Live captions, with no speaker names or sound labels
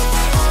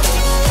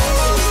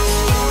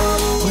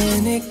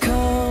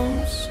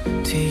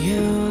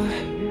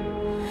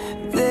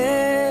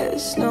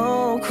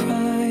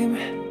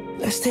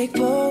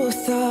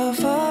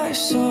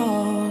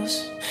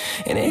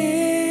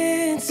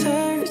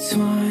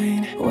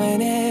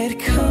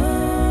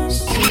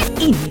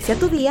Inicia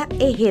tu día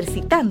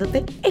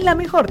ejercitándote en la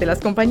mejor de las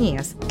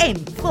compañías, En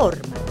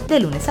Forma. De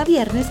lunes a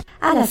viernes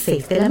a las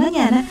 6 de la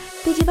mañana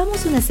te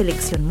llevamos una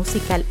selección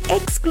musical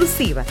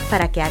exclusiva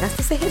para que hagas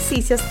tus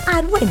ejercicios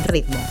a buen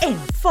ritmo. En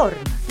Forma.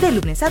 De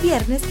lunes a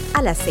viernes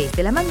a las 6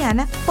 de la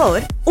mañana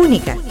por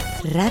Única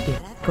Radio,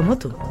 como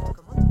tú.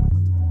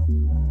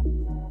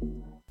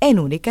 En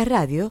Única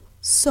Radio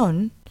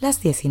son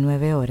las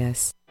 19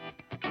 horas.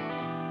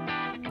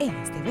 En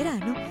este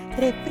verano,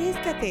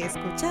 refréscate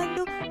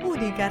escuchando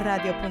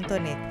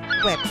unicaradio.net,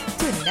 web,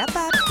 TuneIn App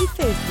y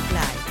Facebook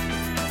Live.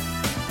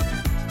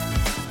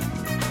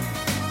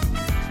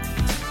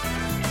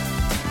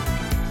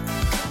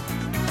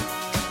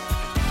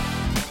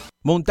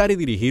 Montar y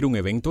dirigir un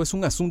evento es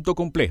un asunto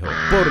complejo,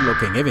 por lo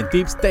que en Event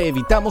Tips te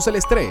evitamos el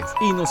estrés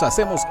y nos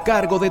hacemos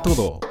cargo de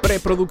todo.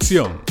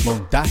 Preproducción,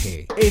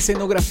 montaje,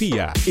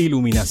 escenografía,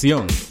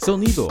 iluminación,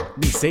 sonido,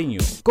 diseño,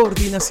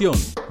 coordinación,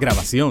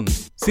 grabación,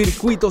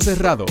 circuito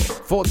cerrado,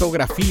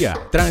 fotografía,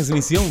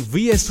 transmisión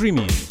vía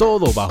streaming,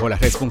 todo bajo la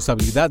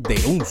responsabilidad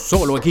de un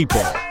solo equipo.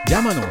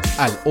 Llámanos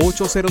al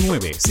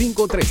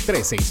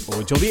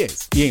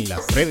 809-533-6810 y en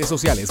las redes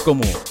sociales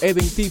como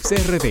Event Tips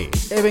RD.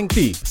 Event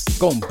Tips,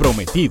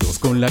 comprometidos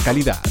con la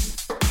calidad.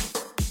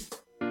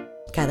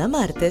 Cada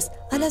martes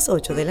a las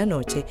 8 de la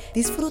noche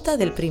disfruta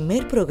del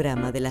primer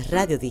programa de la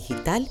radio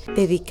digital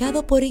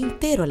dedicado por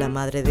entero a la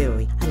madre de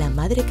hoy, a la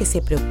madre que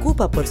se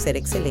preocupa por ser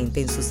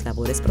excelente en sus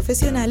labores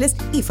profesionales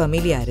y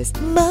familiares.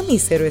 Mami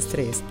Cero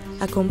Estrés.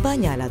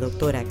 Acompaña a la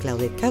doctora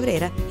Claudia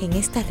Cabrera en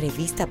esta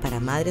revista para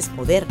madres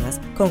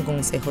modernas con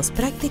consejos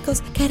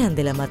prácticos que harán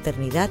de la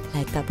maternidad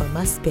la etapa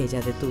más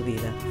bella de tu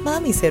vida.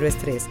 Mami Cero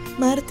Estrés,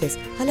 martes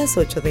a las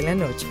 8 de la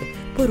noche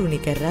por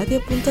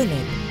unicaradio.net,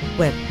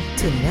 web,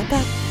 TuneIn App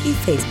y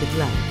Facebook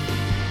Live.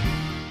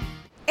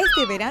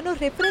 Este verano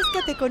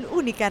refréscate con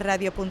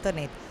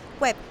unicaradio.net,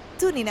 web,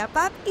 TuneIn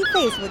App y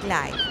Facebook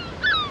Live.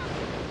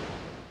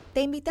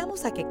 Te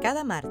invitamos a que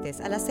cada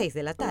martes a las 6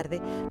 de la tarde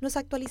nos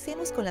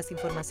actualicemos con las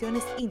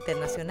informaciones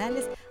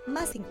internacionales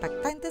más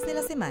impactantes de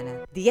la semana.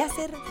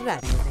 Díaser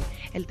Radio.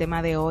 El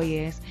tema de hoy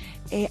es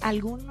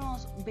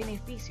algunos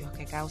beneficios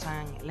que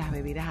causan las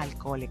bebidas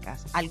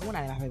alcohólicas,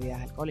 algunas de las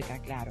bebidas alcohólicas,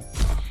 claro.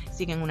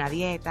 Siguen una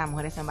dieta,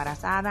 mujeres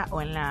embarazadas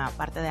o en la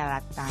parte de la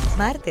lactancia.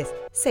 Martes,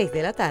 6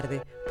 de la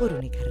tarde, por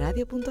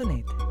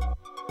unicaradio.net.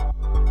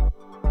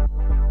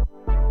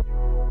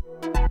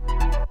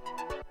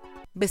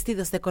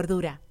 Vestidos de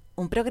Cordura,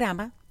 un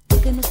programa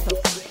que nos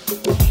toca.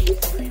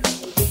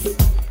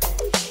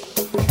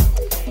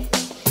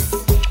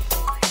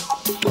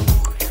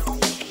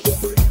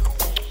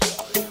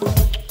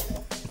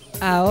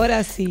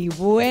 Ahora sí,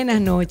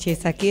 buenas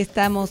noches. Aquí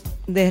estamos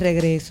de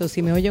regreso.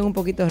 Si me oyen un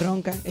poquito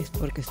ronca, es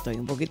porque estoy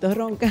un poquito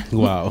ronca.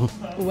 Wow.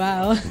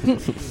 Wow.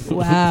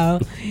 Wow.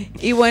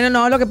 Y bueno,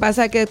 no, lo que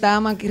pasa es que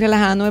estábamos aquí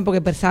relajándome porque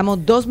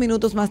empezamos 2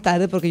 minutos más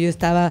tarde porque yo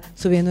estaba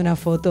subiendo una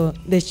foto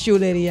de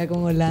chulería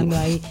con Orlando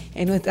ahí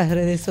en nuestras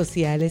redes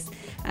sociales.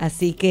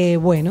 Así que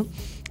bueno,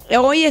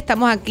 hoy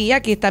estamos aquí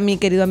está mi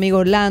querido amigo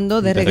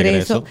Orlando de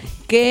regreso,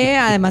 que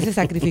además se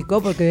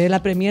sacrificó porque es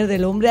la premier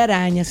del Hombre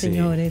Araña,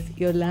 señores. Sí.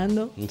 Y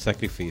Orlando, un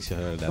sacrificio,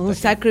 de verdad. Un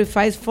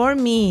sacrifice for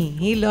me.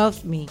 He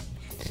loves me.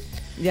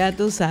 Ya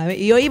tú sabes.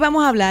 Y hoy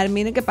vamos a hablar,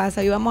 miren qué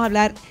pasa, hoy vamos a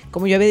hablar,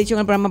 como yo había dicho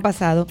en el programa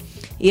pasado,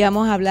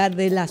 íbamos a hablar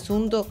del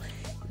asunto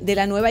de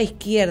la nueva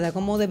izquierda,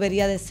 cómo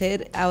debería de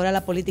ser ahora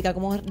la política,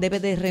 cómo debe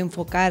de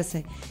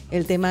reenfocarse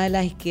el tema de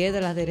las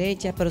izquierdas, las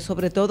derechas, pero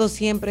sobre todo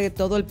siempre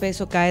todo el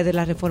peso cae de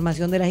la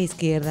reformación de las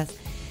izquierdas,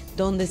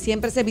 donde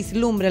siempre se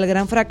vislumbra el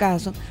gran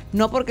fracaso,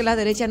 no porque las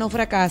derechas no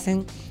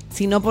fracasen,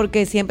 sino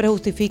porque siempre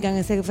justifican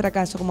ese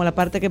fracaso como la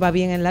parte que va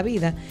bien en la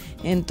vida.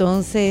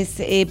 Entonces,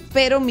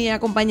 pero mi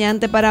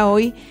acompañante para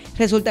hoy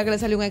resulta que le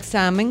salió un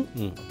examen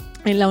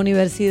en la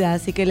universidad,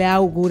 así que le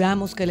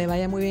auguramos que le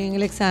vaya muy bien en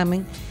el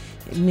examen.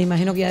 Me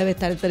imagino que ya debe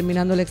estar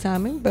terminando el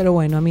examen, pero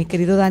bueno, a mi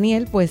querido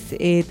Daniel, pues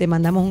te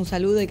mandamos un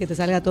saludo y que te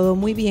salga todo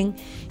muy bien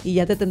y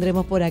ya te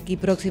tendremos por aquí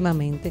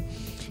próximamente.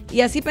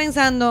 Y así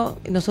pensando,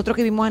 nosotros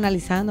que vimos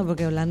analizando,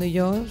 porque Orlando y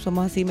yo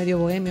somos así medio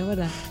bohemios,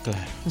 ¿verdad? Claro.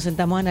 Nos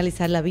sentamos a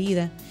analizar la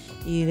vida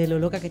y de lo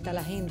loca que está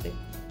la gente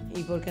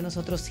y porque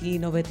nosotros sí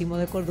nos vestimos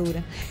de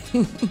cordura.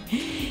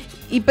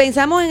 Y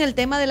pensamos en el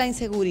tema de la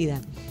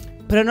inseguridad.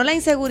 Pero no la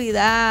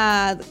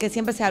inseguridad que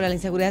siempre se habla, la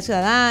inseguridad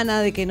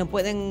ciudadana, de que no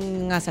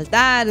pueden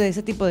asaltar, de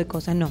ese tipo de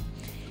cosas, no.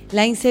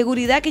 La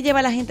inseguridad que lleva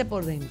a la gente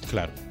por dentro.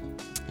 Claro.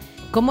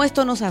 ¿Cómo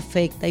esto nos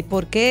afecta y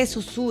por qué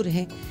eso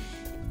surge?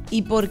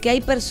 Y por qué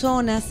hay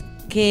personas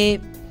que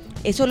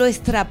eso lo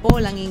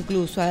extrapolan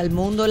incluso al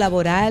mundo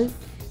laboral,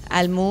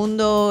 al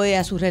mundo,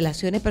 a sus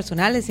relaciones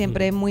personales,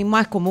 siempre es muy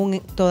más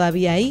común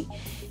todavía ahí.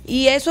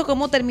 Y eso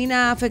cómo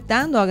termina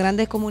afectando a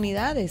grandes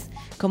comunidades,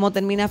 cómo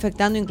termina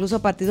afectando incluso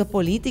a partidos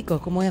políticos,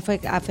 cómo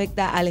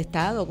afecta al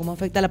Estado, cómo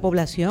afecta a la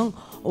población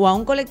o a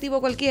un colectivo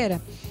cualquiera.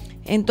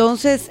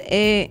 Entonces,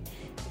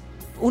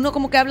 uno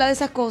como que habla de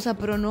esas cosas,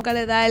 pero nunca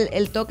le da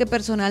el toque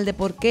personal de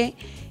por qué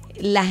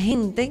la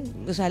gente,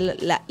 o sea,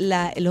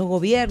 los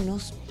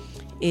gobiernos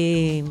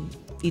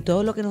y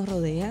todo lo que nos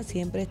rodea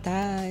siempre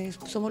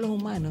somos los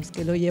humanos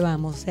que lo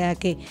llevamos. O sea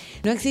que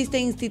no existe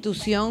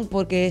institución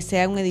porque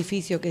sea un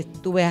edificio que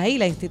tú ves ahí,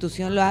 la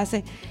institución lo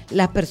hace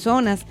las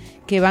personas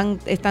que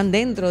están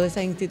dentro de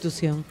esa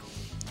institución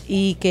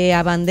y que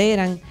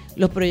abanderan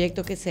los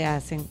proyectos que se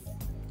hacen.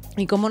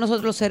 Y como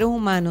nosotros los seres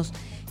humanos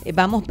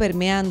vamos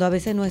permeando a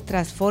veces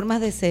nuestras formas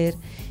de ser,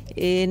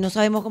 no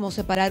sabemos cómo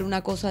separar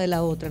una cosa de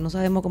la otra, no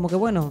sabemos como que,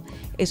 bueno,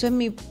 eso es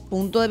mi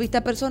punto de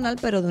vista personal,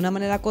 pero de una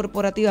manera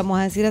corporativa, vamos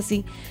a decir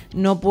así,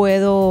 no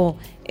puedo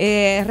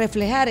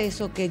reflejar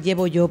eso que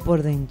llevo yo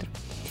por dentro.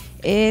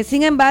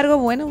 Sin embargo,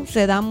 bueno,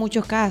 se dan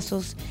muchos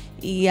casos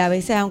y a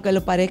veces, aunque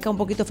lo parezca un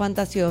poquito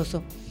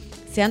fantasioso,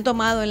 se han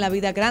tomado en la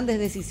vida grandes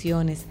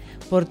decisiones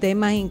por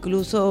temas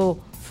incluso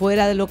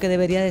fuera de lo que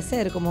debería de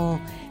ser, como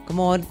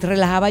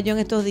relajaba yo en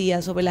estos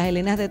días sobre las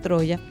Helenas de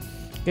Troya,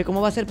 que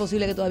cómo va a ser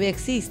posible que todavía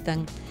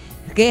existan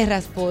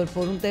guerras por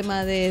un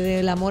tema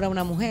del amor a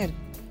una mujer,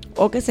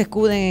 o que se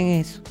escuden en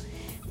eso.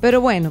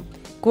 Pero bueno,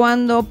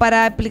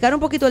 para explicar un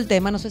poquito el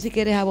tema, no sé si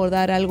quieres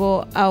abordar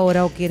algo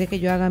ahora o quieres que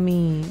yo haga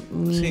mi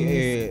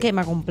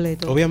esquema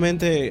completo.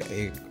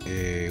 Obviamente,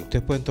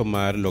 ustedes pueden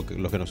tomar lo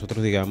que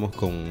nosotros digamos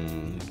con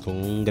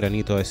un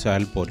granito de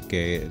sal,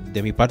 porque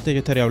de mi parte yo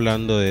estaría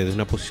hablando de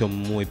una posición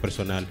muy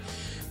personal.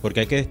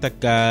 Porque hay que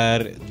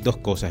destacar dos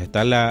cosas.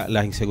 Están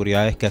las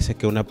inseguridades que hacen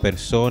que una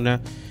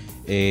persona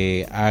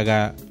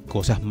haga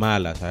cosas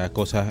malas, haga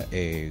cosas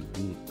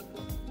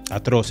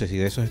atroces, y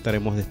de eso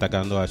estaremos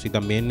destacando. Así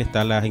también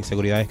están las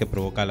inseguridades que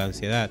provoca la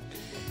ansiedad,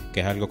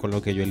 que es algo con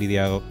lo que yo he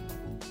lidiado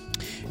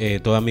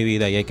toda mi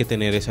vida, y hay que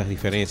tener esas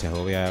diferencias.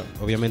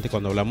 Obviamente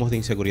cuando hablamos de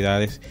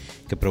inseguridades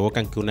que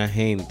provocan que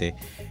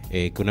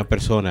una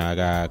persona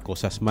haga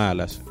cosas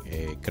malas,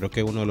 creo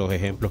que uno de los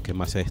ejemplos que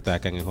más se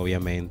destacan es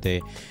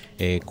obviamente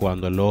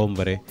cuando el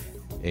hombre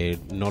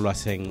no lo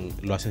hacen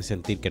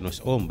sentir que no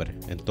es hombre.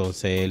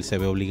 Entonces él se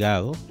ve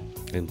obligado,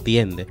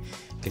 entiende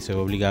que se ve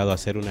obligado a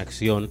hacer una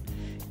acción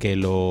que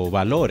lo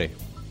valore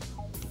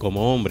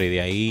como hombre, y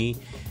de ahí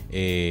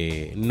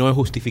no es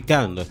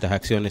justificando estas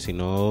acciones,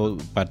 sino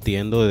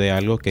partiendo de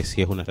algo que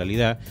sí es una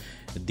realidad.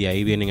 De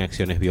ahí vienen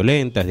acciones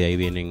violentas, de ahí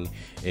vienen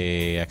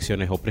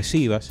acciones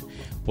opresivas,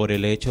 por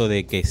el hecho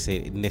de que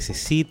se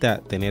necesita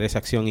tener esa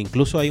acción.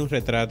 Incluso hay un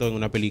retrato en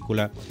una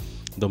película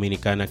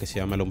dominicana que se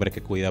llama El hombre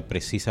que cuida,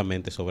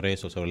 precisamente sobre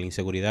eso, sobre la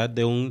inseguridad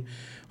de un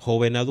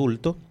joven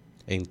adulto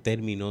en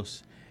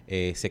términos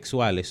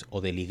sexuales,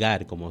 o de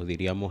ligar, como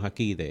diríamos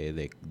aquí,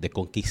 de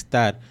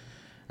conquistar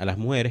a las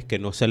mujeres, que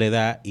no se le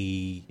da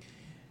y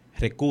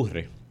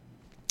recurre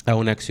a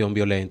una acción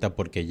violenta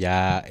porque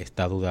ya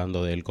está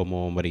dudando de él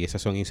como hombre. Y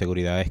esas son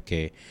inseguridades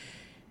que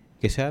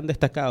se han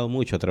destacado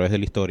mucho a través de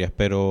la historia.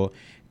 Pero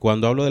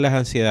cuando hablo de las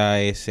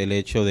ansiedades, el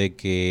hecho de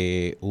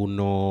que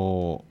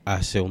uno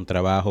hace un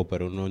trabajo,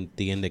 pero uno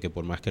entiende que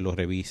por más que lo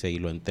revise y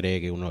lo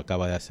entregue, uno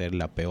acaba de hacer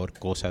la peor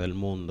cosa del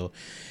mundo,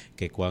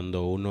 que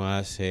cuando uno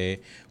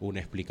hace una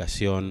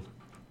explicación,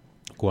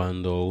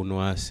 cuando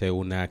uno hace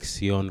una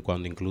acción,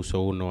 cuando incluso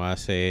uno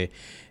hace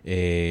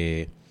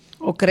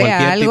o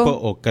crea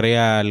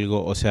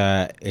algo, o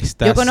sea,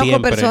 está Yo conozco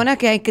siempre... personas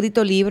que han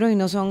escrito libros y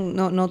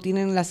no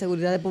tienen la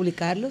seguridad de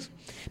publicarlos.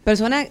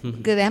 Personas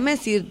que, déjame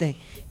decirte,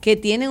 que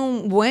tienen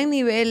un buen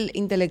nivel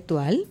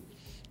intelectual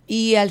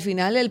y al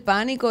final el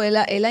pánico es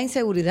la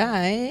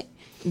inseguridad,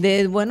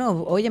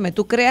 bueno, óyeme,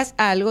 tú creas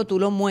algo, tú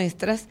lo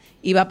muestras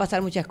y va a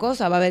pasar muchas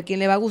cosas. Va a haber quien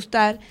le va a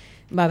gustar,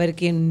 va a haber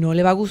quien no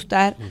le va a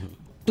gustar.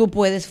 Tú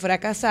puedes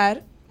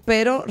fracasar,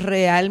 pero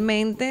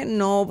realmente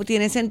no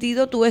tiene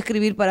sentido tú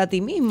escribir para ti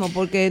mismo,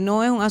 porque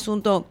no es un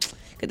asunto,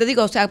 que te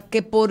digo, o sea,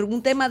 que por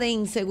un tema de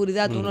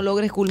inseguridad tú no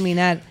logres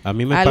culminar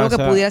algo que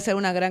pudiera ser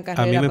una gran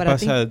carrera para ti. A mí me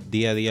pasa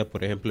día a día,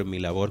 por ejemplo, en mi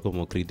labor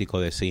como crítico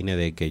de cine,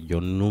 de que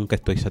yo nunca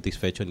estoy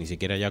satisfecho, ni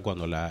siquiera ya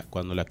cuando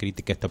la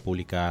crítica está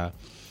publicada,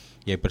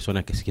 y hay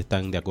personas que sí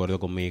están de acuerdo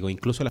conmigo.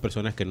 Incluso las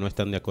personas que no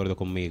están de acuerdo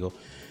conmigo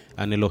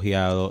han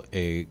elogiado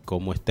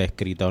cómo está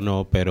escrita o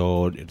no,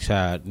 pero, o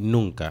sea,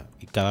 nunca.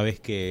 Y cada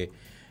vez que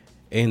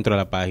entro a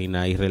la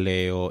página y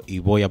releo y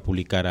voy a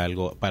publicar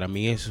algo, para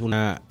mí es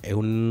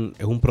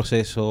un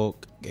proceso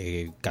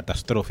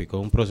catastrófico,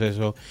 es un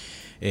proceso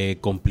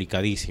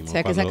complicadísimo. O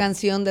sea, que esa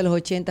canción de los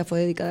 80 fue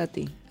dedicada a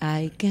ti.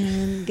 I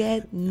can't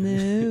get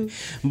no.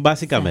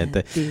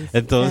 Básicamente.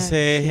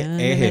 Entonces,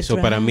 es eso.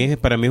 Para mí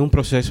es un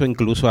proceso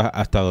incluso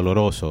hasta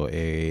doloroso.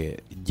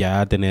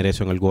 Ya tener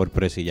eso en el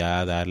WordPress y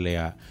ya darle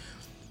a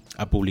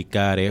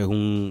publicar es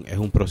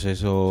un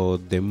proceso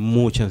de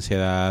mucha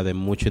ansiedad, de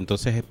mucho.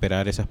 Entonces,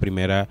 esperar esas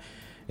primeras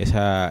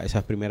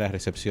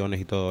recepciones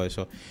y todo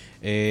eso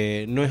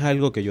no es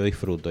algo que yo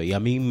disfruto. Y a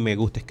mí me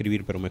gusta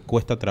escribir, pero me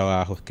cuesta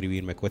trabajo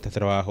escribir, me cuesta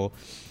trabajo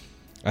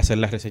hacer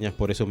las reseñas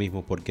por eso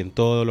mismo, porque en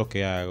todo lo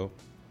que hago,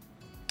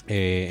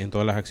 en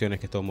todas las acciones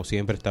que tomo,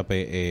 siempre está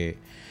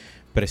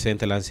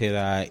presente la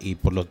ansiedad, y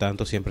por lo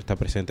tanto siempre está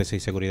presente esa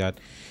inseguridad.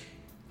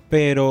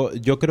 Pero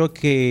yo creo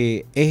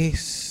que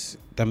es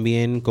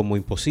también como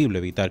imposible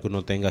evitar que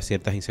uno tenga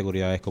ciertas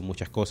inseguridades con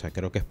muchas cosas.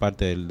 Creo que es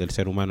parte del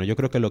ser humano. Yo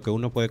creo que lo que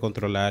uno puede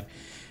controlar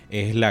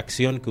es la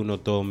acción que uno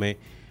tome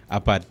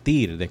a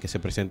partir de que se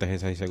presentan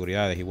esas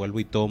inseguridades. Y vuelvo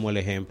y tomo el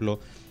ejemplo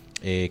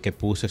que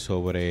puse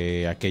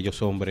sobre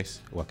aquellos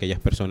hombres o aquellas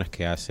personas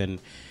que hacen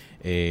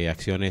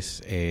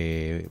acciones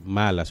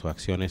malas o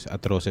acciones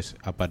atroces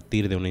a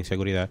partir de una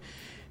inseguridad,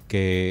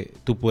 que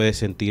tú puedes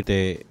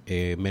sentirte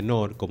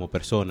menor como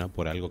persona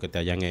por algo que te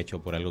hayan hecho,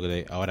 por algo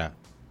que ahora,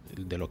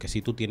 de lo que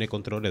sí tú tienes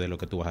control es de lo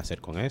que tú vas a hacer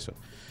con eso,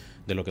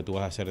 de lo que tú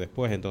vas a hacer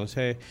después.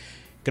 Entonces,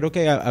 creo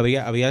que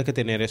había que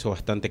tener eso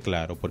bastante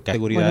claro, porque hay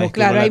inseguridades que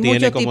uno la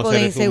tiene como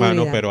seres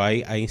humanos, pero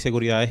hay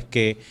inseguridades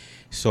que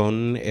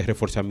son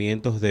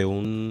reforzamientos de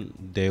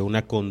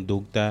una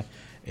conducta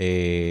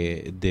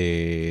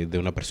de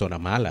una persona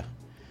mala.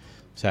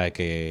 O sea,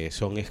 que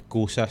son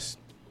excusas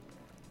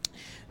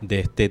de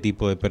este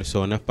tipo de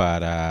personas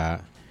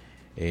para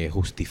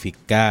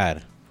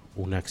justificar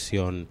una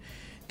acción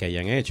que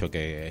hayan hecho.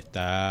 Que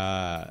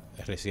está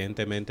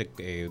recientemente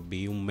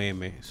vi un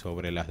meme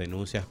sobre las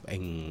denuncias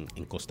en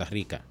Costa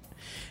Rica,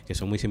 que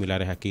son muy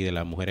similares aquí, de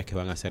las mujeres que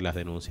van a hacer las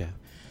denuncias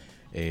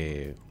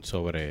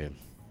sobre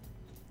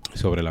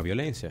la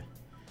violencia.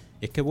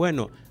 Y es que,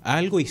 bueno,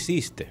 algo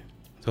hiciste.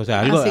 O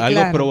sea, algo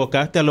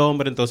provocaste al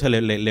hombre, entonces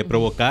le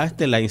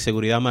provocaste la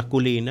inseguridad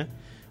masculina.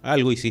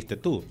 Algo hiciste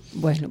tú.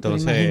 Bueno,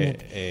 entonces,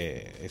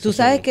 tú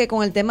sabes que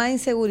con el tema de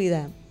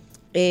inseguridad,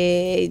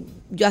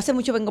 yo hace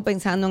mucho vengo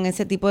pensando en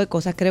ese tipo de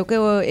cosas. Creo que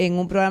en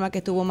un programa que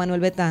estuvo Manuel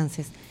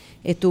Betances,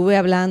 estuve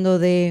hablando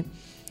de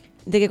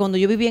que cuando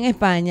yo vivía en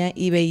España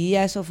y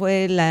veía, eso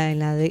fue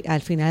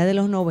al final de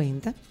los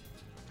 90,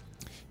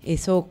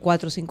 esos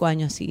 4 o 5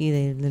 años así,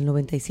 del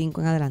 95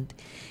 en adelante,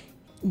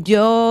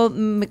 yo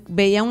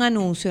veía un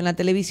anuncio en la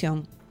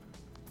televisión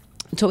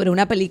sobre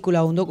una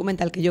película o un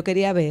documental que yo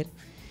quería ver,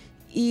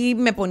 y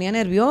me ponía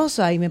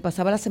nerviosa y me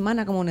pasaba la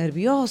semana como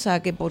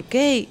nerviosa, que por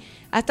qué.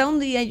 Hasta un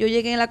día yo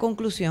llegué a la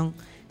conclusión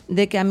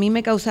de que a mí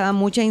me causaba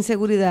mucha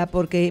inseguridad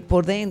porque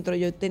por dentro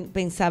yo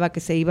pensaba que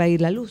se iba a ir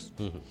la luz.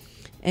 Uh-huh.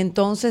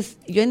 Entonces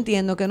yo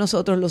entiendo que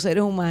nosotros los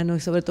seres humanos,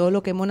 y sobre todo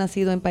los que hemos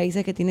nacido en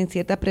países que tienen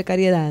ciertas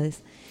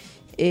precariedades,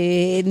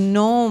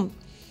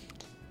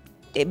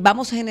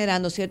 vamos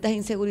generando ciertas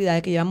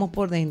inseguridades que llevamos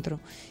por dentro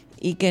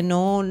y que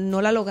no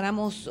la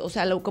logramos, o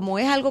sea, como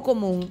es algo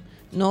común,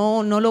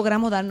 no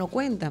logramos darnos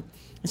cuenta.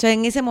 O sea,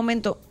 en ese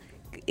momento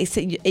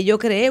yo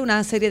creé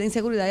una serie de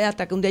inseguridades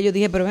hasta que un día yo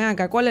dije, pero ven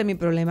acá, ¿cuál es mi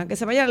problema? ¿Que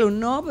se vaya la luz?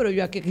 No, pero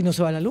yo aquí no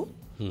se va la luz.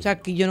 O sea,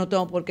 aquí yo no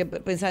tengo por qué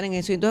pensar en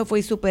eso. Y entonces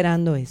fui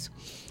superando eso.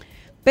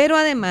 Pero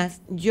además,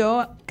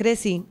 yo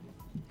crecí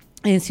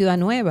en Ciudad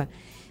Nueva.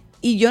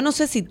 Y yo no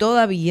sé si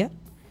todavía,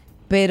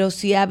 pero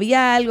si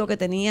había algo que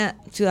tenía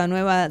Ciudad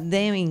Nueva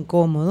de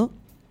incómodo,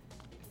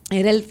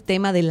 era el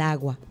tema del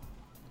agua.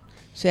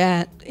 O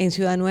sea, en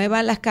Ciudad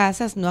Nueva las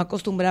casas no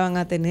acostumbraban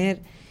a tener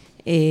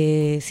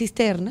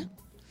cisterna,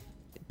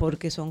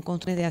 porque son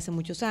construcciones de hace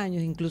muchos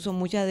años. Incluso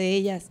muchas de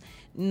ellas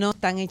no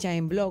están hechas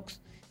en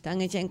blocks,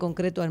 están hechas en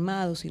concreto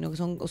armado, sino que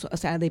son, o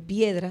sea, de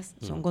piedras.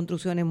 Son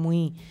construcciones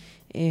muy,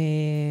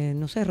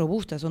 no sé,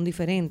 robustas, son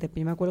diferentes.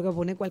 Yo me acuerdo que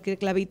poner cualquier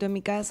clavito en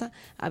mi casa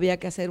había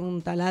que hacer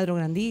un taladro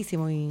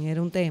grandísimo y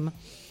era un tema.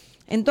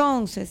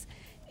 Entonces,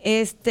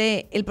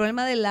 el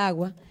problema del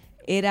agua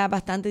era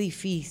bastante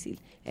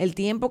difícil. El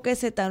tiempo que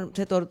se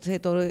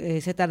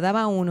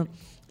tardaba uno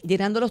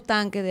llenando los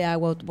tanques de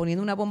agua,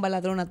 poniendo una bomba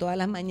ladrona todas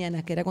las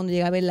mañanas, que era cuando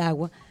llegaba el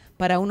agua,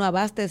 para uno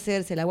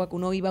abastecerse, el agua que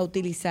uno iba a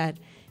utilizar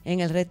en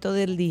el resto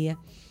del día,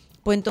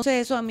 pues entonces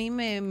eso a mí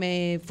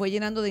me fue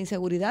llenando de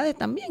inseguridades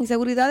también,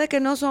 inseguridades que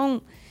no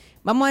son,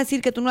 vamos a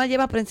decir que tú no las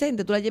llevas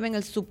presente, tú las llevas en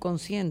el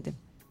subconsciente.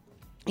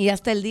 Y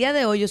hasta el día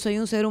de hoy yo soy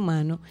un ser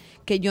humano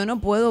que yo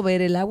no puedo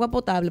ver el agua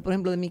potable, por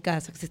ejemplo, de mi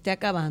casa, que se esté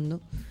acabando,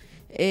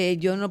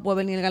 yo no puedo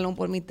ver ni el galón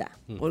por mitad,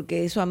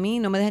 porque eso a mí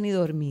no me deja ni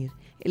dormir.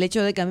 El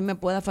hecho de que a mí me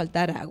pueda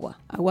faltar agua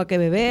que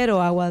beber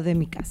o agua de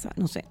mi casa,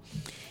 no sé.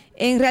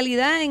 En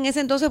realidad, en ese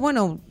entonces,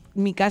 bueno,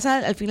 mi casa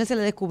al final se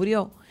le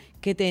descubrió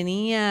que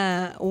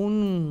tenía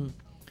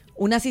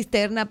una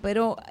cisterna,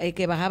 pero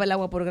que bajaba el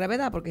agua por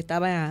gravedad, porque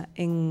estaba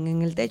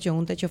en el techo, en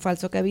un techo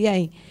falso que había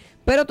ahí.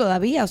 Pero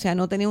todavía, o sea,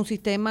 no tenía un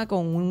sistema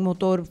con un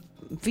motor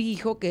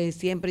fijo que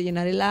siempre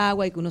llenara el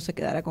agua y que uno se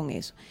quedara con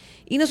eso.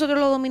 Y nosotros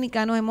los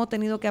dominicanos hemos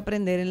tenido que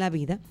aprender en la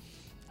vida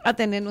a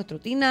tener nuestro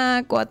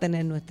tinaco, a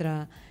tener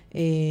nuestro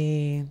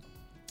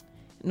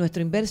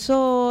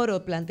inversor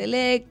o planta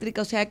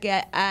eléctrica, o sea que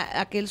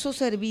a que esos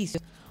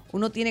servicios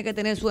uno tiene que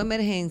tener su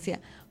emergencia,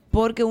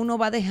 porque uno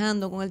va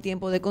dejando con el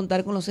tiempo de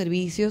contar con los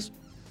servicios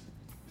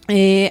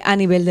a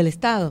nivel del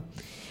Estado.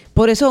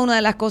 Por eso una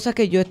de las cosas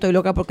que yo estoy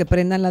loca porque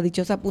prendan la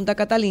dichosa Punta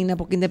Catalina,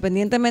 porque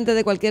independientemente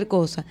de cualquier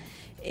cosa,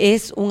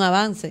 es un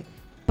avance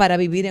para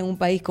vivir en un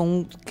país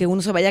que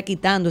uno se vaya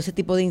quitando ese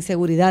tipo de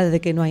inseguridades, de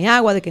que no hay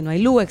agua, de que no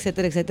hay luz,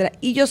 etcétera, etcétera.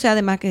 Y yo sé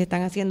además que se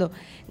están haciendo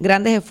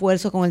grandes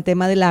esfuerzos con el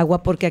tema del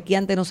agua, porque aquí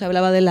antes no se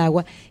hablaba del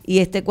agua y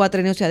este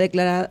cuatrenio se ha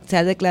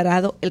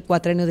declarado el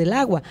cuatrenio del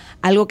agua,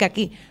 algo que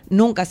aquí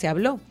nunca se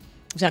habló.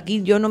 O sea,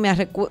 aquí yo no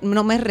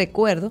me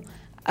recuerdo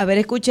haber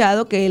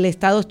escuchado que el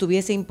Estado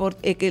estuviese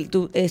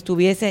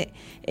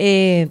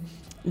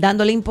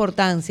dándole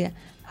importancia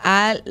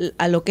a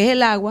lo que es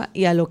el agua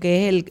y a lo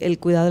que es el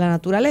cuidado de la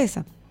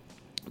naturaleza.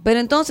 Pero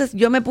entonces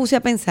yo me puse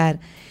a pensar,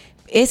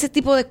 ese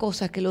tipo de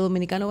cosas que los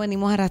dominicanos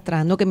venimos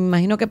arrastrando, que me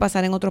imagino que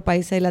pasará en otros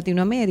países de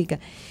Latinoamérica.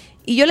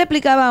 Y yo le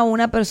explicaba a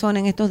una persona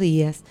en estos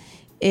días,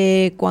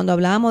 cuando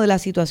hablábamos de la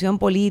situación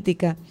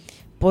política,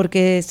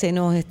 porque se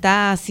nos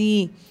está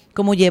así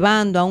como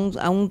llevando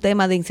a un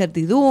tema de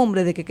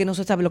incertidumbre, de que no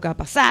se sabe lo que va a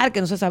pasar, que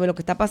no se sabe lo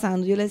que está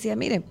pasando. Yo le decía,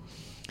 mire,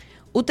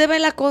 usted ve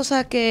las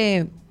cosas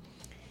que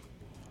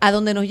a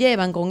donde nos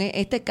llevan con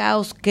este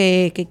caos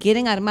que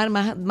quieren armar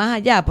más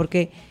allá,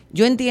 porque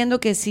yo entiendo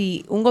que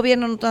si un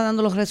gobierno no está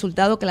dando los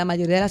resultados que la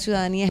mayoría de la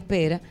ciudadanía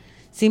espera,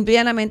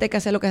 simplemente hay que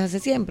hacer lo que se hace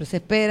siempre, se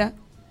espera,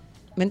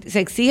 se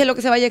exige lo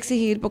que se vaya a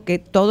exigir, porque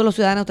todos los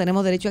ciudadanos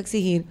tenemos derecho a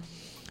exigir,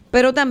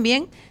 pero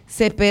también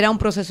se espera un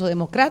proceso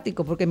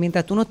democrático, porque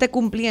mientras tú no estés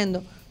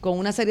cumpliendo con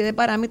una serie de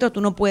parámetros,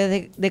 tú no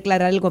puedes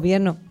declarar el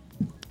gobierno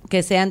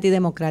que sea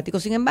antidemocrático.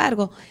 Sin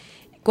embargo,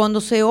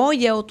 cuando se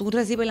oye o tú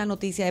recibes la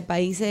noticia de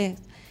países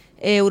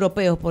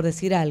europeos, por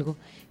decir algo,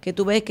 que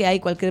tú ves que hay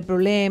cualquier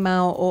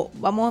problema, o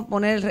vamos a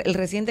poner el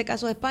reciente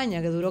caso de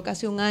España, que duró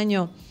casi un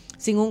año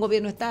sin un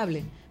gobierno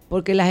estable,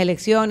 porque las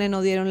elecciones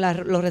no dieron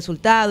los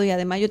resultados y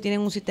además ellos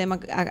tienen un sistema,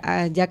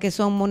 ya que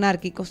son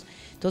monárquicos,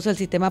 entonces el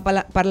sistema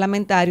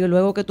parlamentario,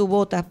 luego que tú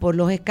votas por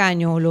los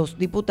escaños o los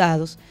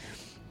diputados,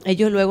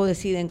 ellos luego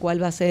deciden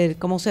cuál va a ser,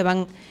 cómo se van,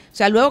 o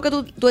sea, luego que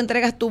tú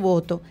entregas tu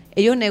voto,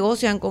 ellos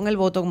negocian con el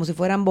voto como si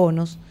fueran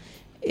bonos,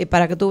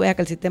 para que tú veas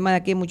que el sistema de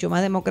aquí es mucho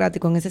más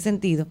democrático en ese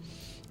sentido.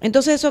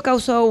 Entonces eso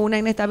causó una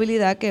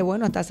inestabilidad que,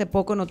 bueno, hasta hace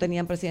poco no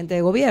tenían presidente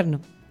de gobierno.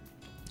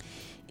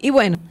 Y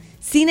bueno,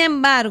 sin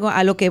embargo,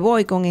 a lo que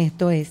voy con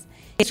esto es,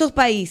 esos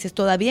países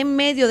todavía en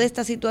medio de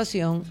esta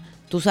situación,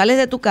 tú sales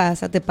de tu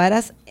casa, te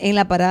paras en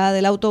la parada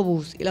del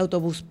autobús y el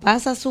autobús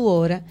pasa su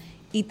hora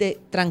y te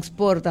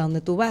transporta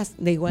donde tú vas.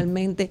 De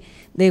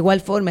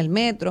igual forma el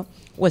metro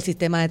o el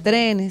sistema de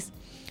trenes.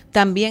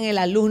 También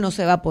la luz no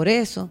se va por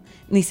eso,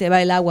 ni se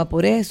va el agua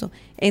por eso.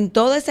 En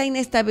toda esa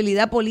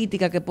inestabilidad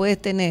política que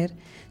puedes tener,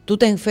 tú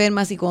te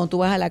enfermas y cuando tú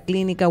vas a la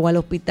clínica o al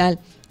hospital,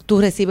 tú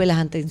recibes las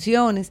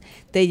atenciones,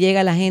 te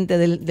llega la gente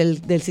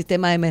del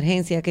sistema de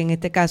emergencia, que en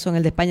este caso en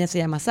el de España se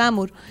llama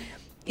SAMUR,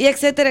 y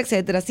etcétera,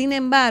 etcétera. Sin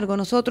embargo,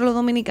 nosotros los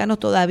dominicanos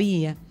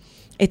todavía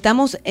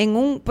estamos en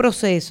un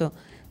proceso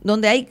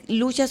donde hay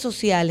luchas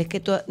sociales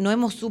que no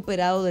hemos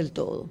superado del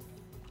todo.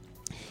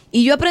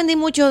 Y yo aprendí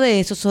mucho de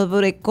eso,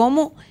 sobre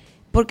cómo,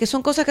 porque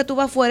son cosas que tú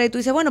vas afuera y tú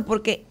dices, bueno,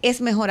 porque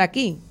es mejor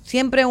aquí.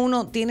 Siempre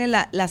uno tiene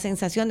la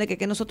sensación de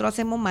que nosotros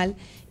hacemos mal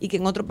y que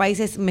en otro país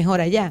es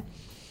mejor allá.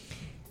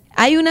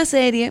 Hay una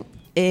serie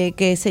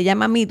que se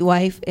llama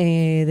Midwife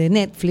de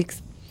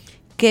Netflix,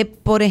 que,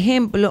 por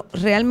ejemplo,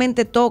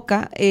 realmente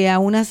toca a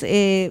unas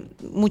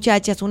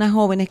muchachas, unas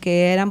jóvenes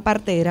que eran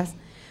parteras,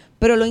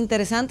 pero lo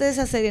interesante de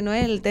esa serie no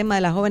es el tema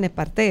de las jóvenes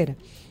parteras,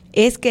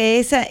 es que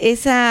ese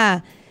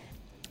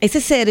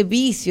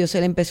servicio se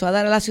le empezó a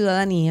dar a la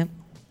ciudadanía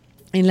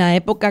en la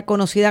época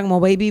conocida como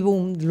Baby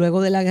Boom,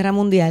 luego de la Guerra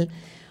Mundial,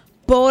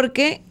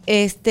 porque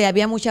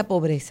había mucha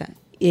pobreza,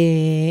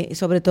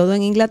 sobre todo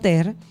en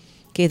Inglaterra,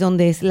 que es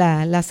donde es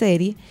la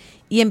serie,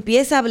 y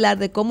empieza a hablar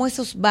de cómo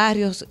esos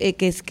barrios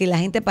que la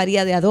gente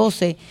paría de a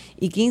 12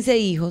 y 15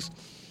 hijos,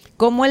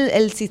 cómo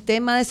el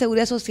sistema de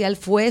seguridad social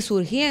fue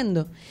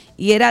surgiendo,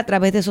 y era a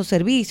través de esos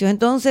servicios.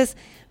 Entonces,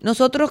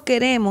 nosotros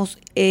queremos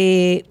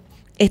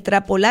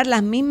extrapolar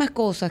las mismas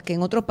cosas que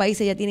en otros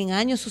países ya tienen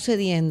años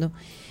sucediendo,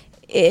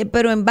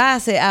 pero en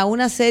base a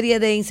una serie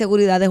de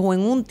inseguridades o en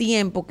un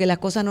tiempo que las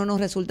cosas no nos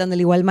resultan de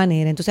la igual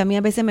manera. Entonces a mí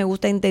a veces me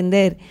gusta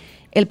entender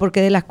el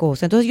porqué de las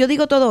cosas. Entonces yo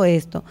digo todo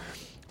esto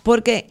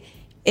porque,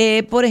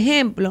 por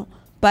ejemplo,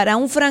 para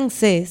un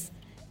francés,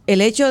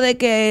 el hecho de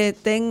que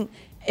estén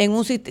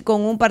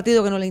con un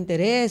partido que no le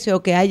interese,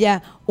 o que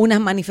haya unas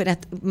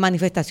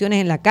manifestaciones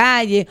en la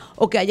calle,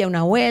 o que haya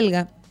una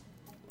huelga,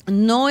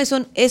 no,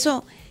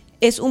 eso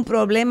es un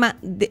problema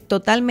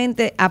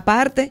totalmente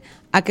aparte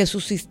a que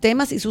sus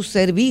sistemas y sus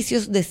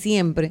servicios de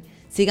siempre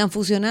sigan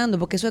funcionando,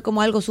 porque eso es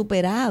como algo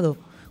superado,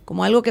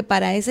 como algo que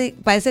para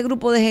ese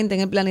grupo de gente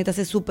en el planeta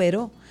se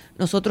superó.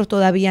 Nosotros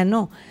todavía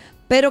no.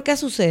 Pero ¿qué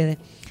sucede?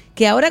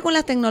 Que ahora con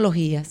las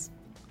tecnologías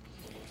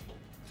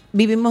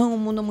vivimos en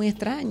un mundo muy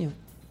extraño.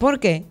 ¿Por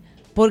qué?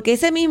 Porque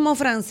ese mismo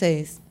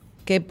francés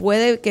que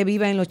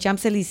viva en los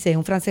Champs-Élysées,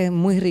 un francés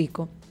muy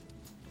rico,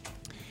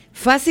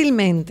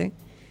 fácilmente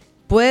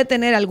puede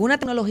tener alguna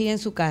tecnología en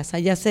su casa,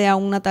 ya sea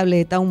una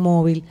tableta, un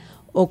móvil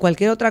o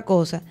cualquier otra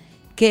cosa,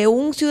 que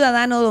un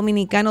ciudadano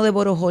dominicano de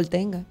Borojol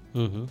tenga.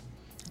 Uh-huh.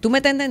 ¿Tú me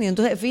estás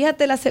entendiendo? Entonces,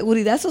 fíjate la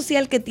seguridad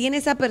social que tiene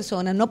esa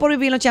persona, no por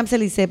vivir en los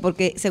Champs-Élysées,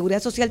 porque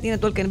seguridad social tiene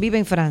todo el que vive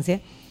en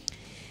Francia,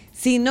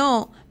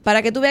 sino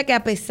para que tú veas que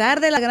a pesar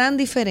de la gran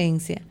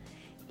diferencia,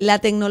 la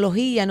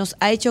tecnología nos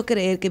ha hecho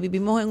creer que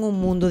vivimos en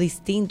un mundo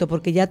distinto,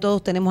 porque ya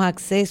todos tenemos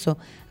acceso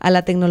a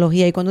la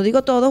tecnología. Y cuando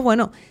digo todos,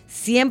 bueno,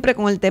 siempre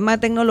con el tema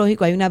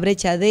tecnológico hay una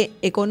brecha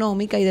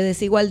económica y de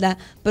desigualdad,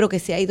 pero que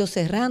se ha ido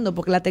cerrando,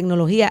 porque la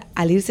tecnología,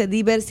 al irse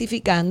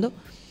diversificando,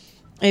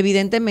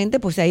 evidentemente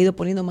pues se ha ido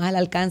poniendo más al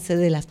alcance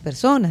de las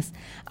personas,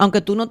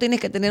 aunque tú no tienes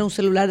que tener un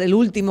celular del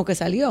último que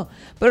salió,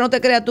 pero no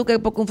te creas tú que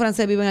porque un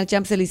francés vive en el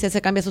Champs-Élysées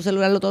se cambia su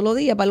celular todos los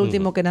días para el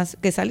último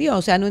que salió,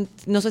 o sea,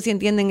 no sé si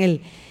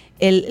entienden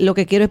lo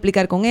que quiero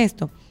explicar con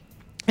esto.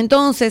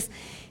 Entonces,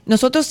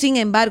 nosotros, sin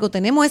embargo,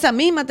 tenemos esa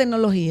misma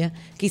tecnología,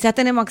 quizás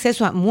tenemos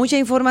acceso a mucha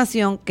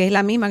información, que es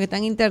la misma que está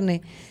en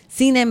Internet,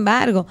 sin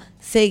embargo,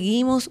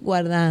 seguimos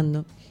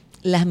guardando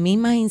las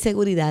mismas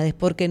inseguridades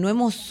porque no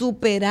hemos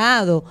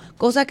superado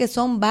cosas que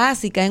son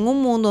básicas en un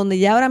mundo donde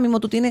ya ahora mismo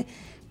tú tienes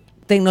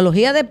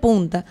tecnología de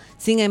punta,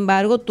 sin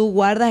embargo, tú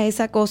guardas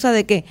esa cosa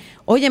de que,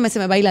 óyeme, se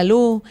me va a ir la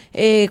luz,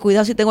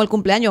 cuidado si tengo el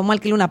cumpleaños, vamos a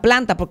alquilar una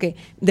planta, porque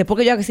después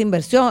que yo haga esa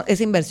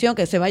inversión,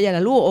 que se vaya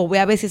la luz, o voy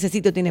a ver si ese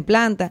sitio tiene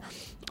planta,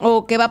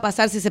 o qué va a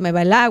pasar si se me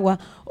va el agua,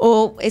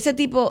 o ese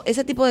tipo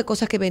de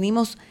cosas que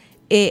venimos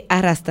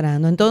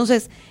arrastrando.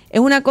 Entonces, es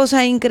una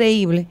cosa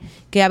increíble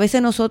que a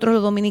veces nosotros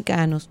los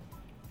dominicanos,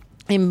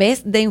 en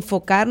vez de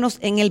enfocarnos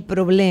en el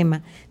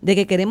problema, de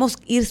que queremos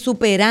ir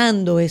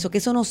superando eso, que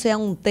eso no sea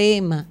un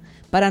tema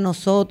para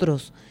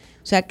nosotros.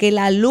 O sea, que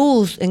la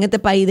luz en este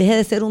país deje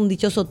de ser un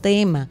dichoso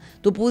tema.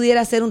 Tú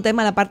pudieras ser un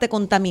tema la parte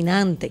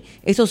contaminante.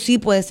 Eso sí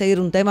puede ser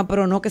un tema,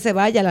 pero no que se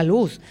vaya la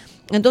luz.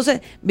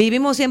 Entonces,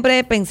 vivimos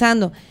siempre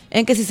pensando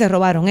en que si se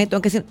robaron esto,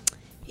 en que si...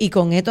 Y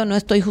con esto no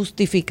estoy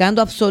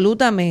justificando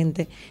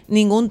absolutamente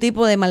ningún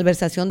tipo de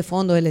malversación de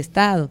fondos del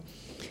Estado.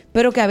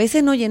 Pero que a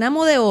veces nos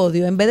llenamos de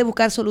odio en vez de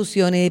buscar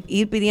soluciones,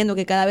 ir pidiendo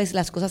que cada vez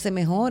las cosas se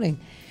mejoren.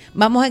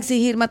 Vamos a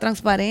exigir más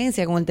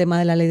transparencia con el tema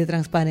de la ley de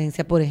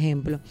transparencia, por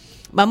ejemplo.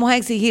 Vamos a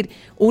exigir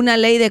una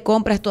ley de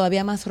compras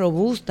todavía más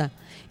robusta.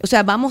 O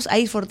sea, vamos a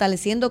ir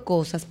fortaleciendo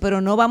cosas,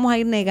 pero no vamos a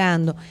ir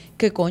negando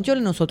que, concho,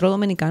 nosotros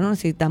dominicanos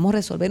necesitamos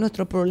resolver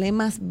nuestros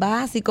problemas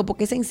básicos,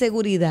 porque esa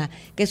inseguridad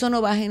que eso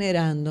nos va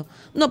generando,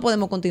 no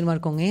podemos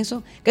continuar con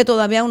eso. Que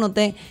todavía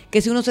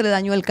que si uno se le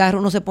dañó el carro,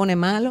 uno se pone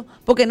malo,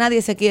 porque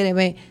nadie se quiere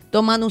ver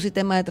tomando un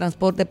sistema de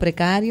transporte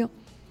precario.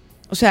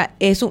 O sea,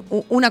 es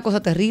una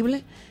cosa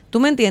terrible. ¿Tú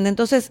me entiendes?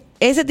 Entonces,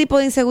 ese tipo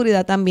de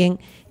inseguridad también,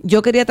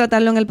 yo quería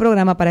tratarlo en el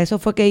programa, para eso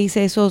fue que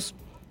hice estos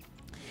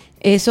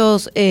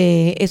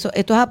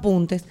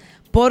apuntes,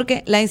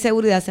 porque la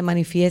inseguridad se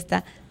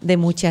manifiesta de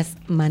muchas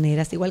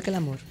maneras, igual que el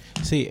amor.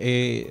 Sí,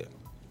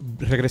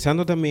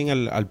 regresando también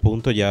al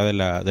punto ya de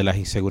las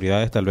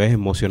inseguridades tal vez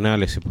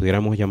emocionales, si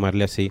pudiéramos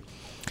llamarle así,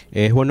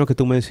 es bueno que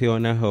tú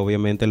mencionas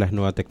obviamente las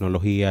nuevas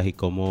tecnologías y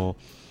cómo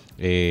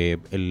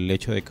el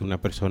hecho de que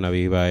una persona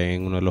viva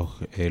en uno de los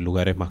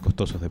lugares más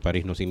costosos de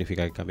París no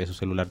significa que cambie su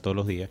celular todos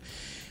los días,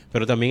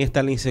 pero también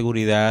está la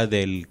inseguridad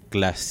del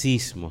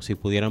clasismo, si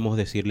pudiéramos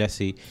decirle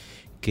así,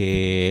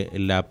 que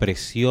la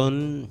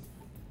presión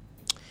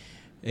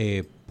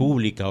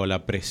pública o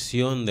la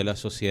presión de la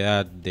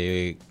sociedad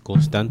de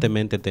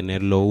constantemente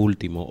tener lo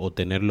último o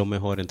tener lo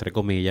mejor, entre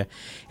comillas,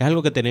 es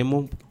algo que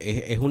tenemos,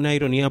 es una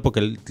ironía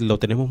porque lo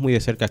tenemos muy de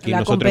cerca aquí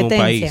nosotros en un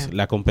país,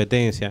 la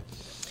competencia.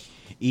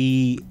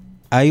 Y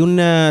hay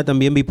una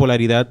también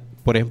bipolaridad,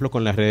 por ejemplo,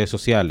 con las redes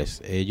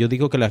sociales. Yo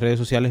digo que las redes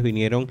sociales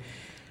vinieron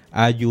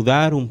a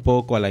ayudar un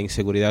poco a la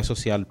inseguridad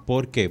social.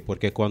 ¿Por qué?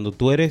 Porque cuando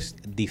tú eres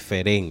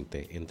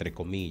diferente, entre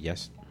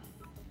comillas,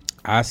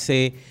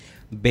 hace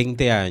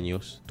 20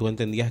 años, tú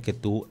entendías que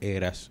tú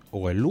eras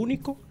o el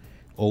único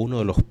o uno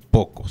de los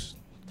pocos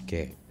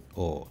que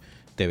o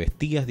te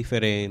vestías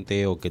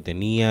diferente o que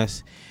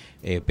tenías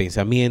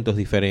pensamientos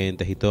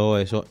diferentes y todo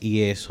eso,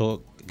 y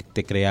eso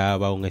te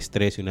creaba un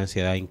estrés y una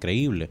ansiedad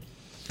increíble.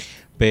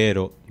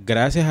 Pero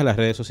gracias a las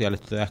redes sociales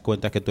tú te das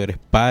cuenta que tú eres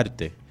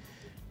parte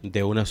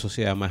de una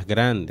sociedad más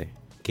grande,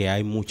 que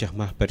hay muchas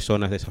más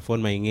personas de esa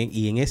forma,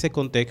 y en ese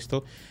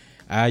contexto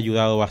ha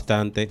ayudado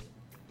bastante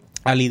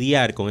a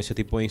lidiar con ese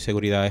tipo de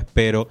inseguridades,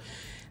 pero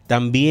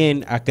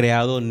también ha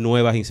creado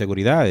nuevas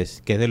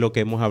inseguridades, que es de lo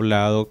que hemos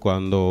hablado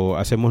cuando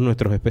hacemos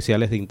nuestros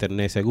especiales de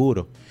Internet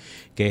Seguro,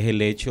 que es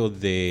el hecho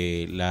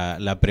de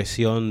la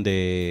presión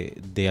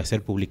de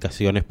hacer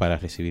publicaciones para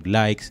recibir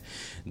likes,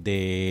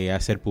 de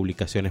hacer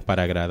publicaciones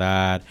para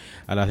agradar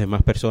a las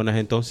demás personas.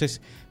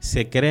 Entonces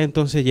se crea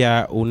entonces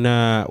ya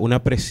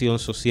una presión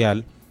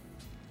social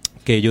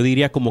que yo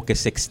diría como que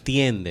se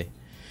extiende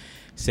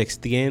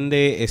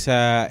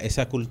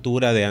esa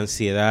cultura de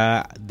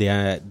ansiedad,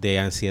 de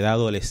ansiedad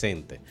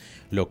adolescente.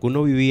 Lo que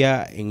uno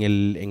vivía en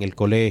el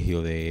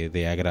colegio,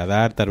 de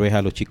agradar tal vez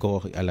a los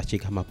chicos, a las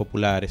chicas más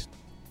populares,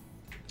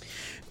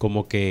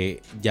 como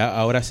que ya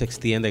ahora se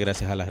extiende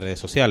gracias a las redes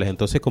sociales.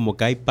 Entonces como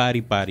que hay par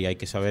y hay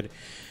que saber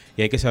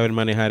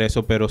manejar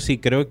eso. Pero sí,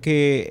 creo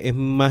que es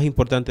más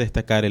importante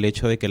destacar el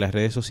hecho de que las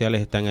redes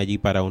sociales están allí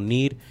para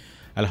unir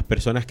a las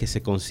personas que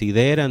se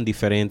consideran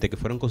diferentes, que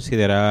fueron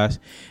consideradas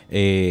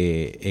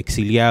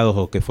exiliados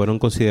o que fueron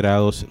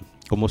considerados,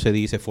 ¿cómo se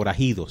dice?,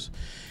 forajidos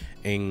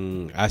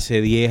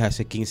hace 10,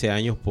 hace 15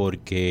 años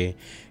porque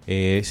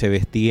se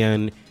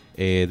vestían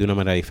de una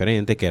manera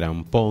diferente, que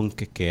eran punk,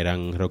 que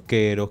eran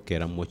rockeros, que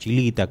eran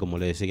mochilita, como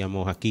le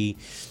decíamos aquí,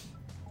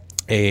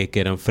 que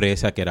eran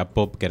fresa, que era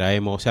pop, que era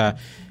emo. O sea,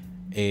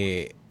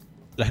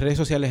 las redes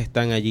sociales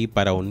están allí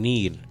para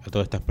unir a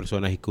todas estas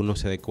personas y que uno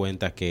se dé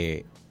cuenta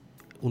que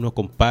uno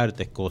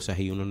comparte cosas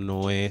y uno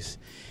no es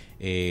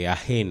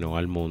ajeno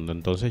al mundo.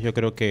 Entonces yo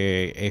creo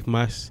que es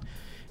más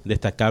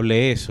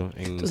destacable eso.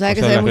 Tú sabes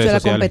que se ve mucho la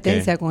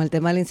competencia con el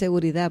tema de la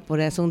inseguridad por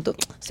el asunto,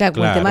 o sea,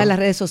 con el tema de las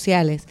redes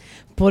sociales,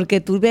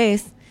 porque tú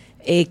ves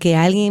que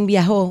alguien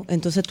viajó,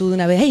 entonces tú de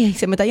una vez, ¡ay,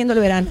 se me está yendo el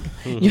verano!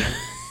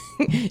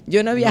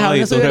 Yo no he viajado,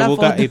 no subí la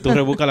foto. Y tú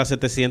rebuscas las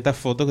 700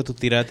 fotos que tú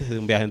tiraste de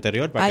un viaje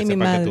anterior para que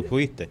sepa que tú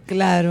fuiste.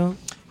 Claro.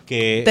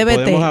 Que TBT.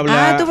 podemos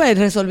hablar, tú ves,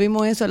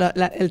 resolvimos eso,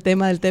 el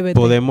tema del TBT.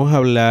 Podemos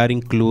hablar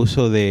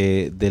incluso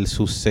del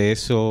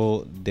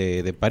suceso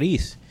de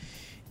París,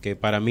 que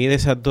para mí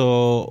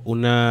desató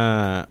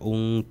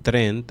un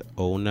trend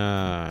o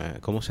una...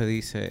 ¿Cómo se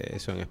dice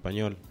eso en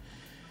español?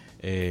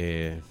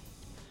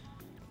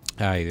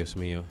 Ay, Dios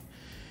mío.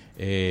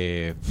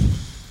 ¿El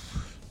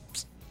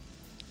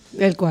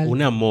cual?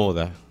 Una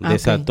moda.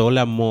 Desató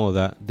la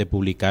moda de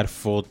publicar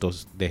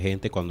fotos de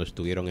gente cuando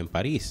estuvieron en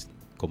París,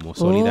 como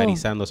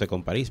solidarizándose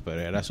con París, pero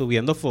era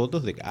subiendo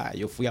fotos de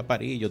yo fui a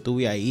París, yo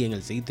estuve ahí en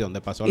el sitio donde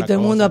pasó la cosa. Y todo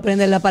el mundo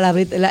aprende la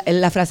palabrita,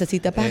 la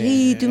frasecita,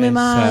 París, tú me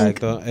mandas.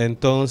 Exacto.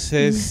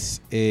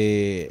 Entonces,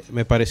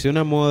 me pareció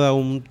una moda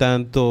un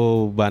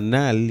tanto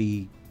banal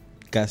y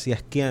casi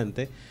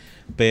asqueante,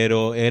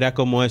 pero era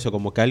como eso,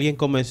 como que alguien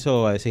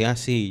comenzó a decir,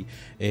 sí,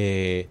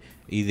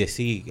 y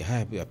decir,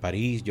 a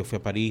París, yo fui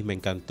a París, me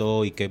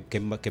encantó, y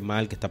qué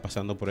mal que está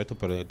pasando por esto,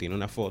 pero tiene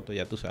una foto,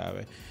 ya tú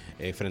sabes,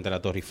 frente a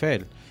la Torre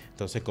Eiffel.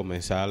 Entonces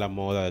comenzaba la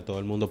moda de todo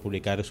el mundo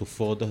publicar sus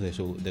fotos de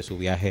su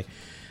viaje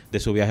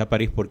a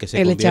París, porque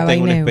se convierte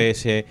en una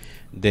especie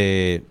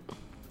de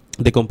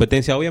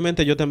competencia.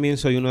 Obviamente yo también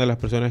soy una de las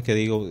personas que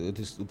digo,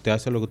 usted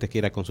hace lo que usted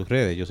quiera con sus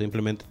redes, yo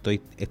simplemente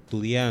estoy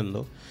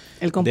estudiando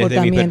el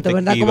comportamiento,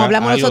 ¿verdad? Como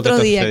hablamos los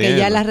otros días, que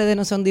ya las redes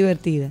no son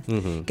divertidas.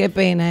 Uh-huh. Qué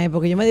pena,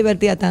 porque yo me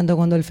divertía tanto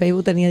cuando el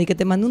Facebook tenía que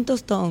te mando un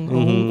tostón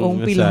o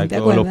un pilón, ¿te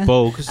acuerdas? O los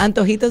pokes.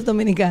 Antojitos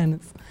dominicanos.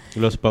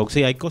 Los pokes,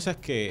 sí, hay cosas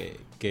que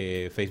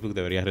Facebook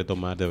debería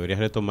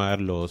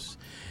retomar los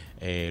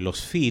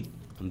feeds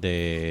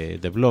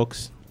de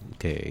blogs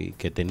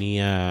que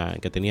tenía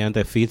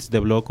antes, feeds de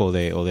blog o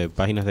de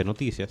páginas de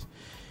noticias,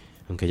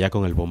 aunque ya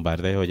con el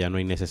bombardeo ya no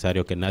es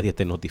necesario que nadie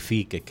te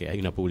notifique que hay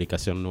una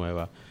publicación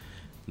nueva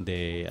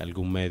de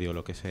algún medio o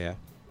lo que sea,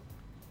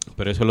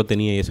 pero eso lo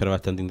tenía y eso era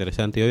bastante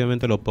interesante. Y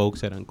obviamente los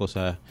pokes eran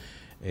cosas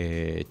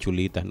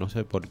chulitas, no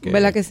sé por qué.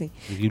 ¿Verdad que sí?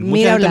 Y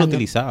mucha gente lo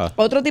utilizaba.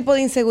 Otro tipo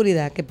de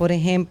inseguridad que, por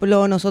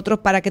ejemplo, nosotros,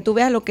 para que tú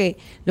veas lo que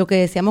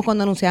decíamos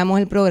cuando anunciamos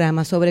el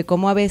programa sobre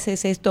cómo a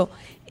veces esto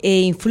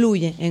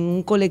influye en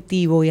un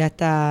colectivo y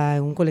hasta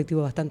en un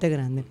colectivo bastante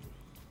grande.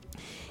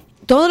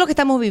 Todo lo que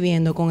estamos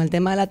viviendo con el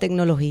tema de la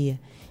tecnología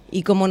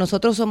y como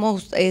nosotros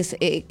somos,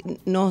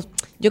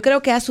 yo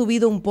creo que ha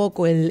subido un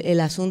poco el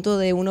asunto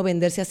de uno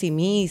venderse a sí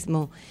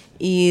mismo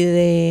y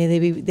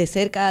de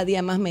ser cada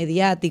día más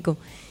mediático.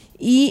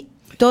 Y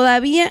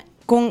todavía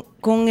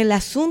con el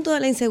asunto de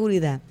la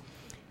inseguridad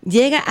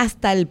llega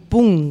hasta el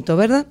punto,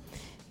 ¿verdad?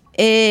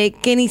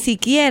 Que ni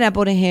siquiera,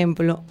 por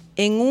ejemplo,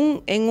 en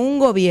un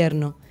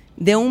gobierno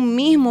de un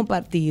mismo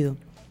partido,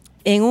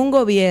 en un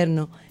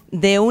gobierno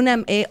de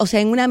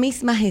en una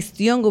misma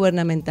gestión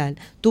gubernamental,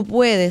 tú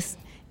puedes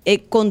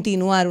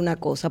continuar una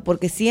cosa,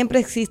 porque siempre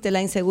existe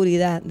la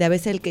inseguridad de a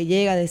veces el que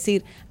llega a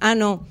decir,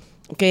 no,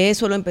 que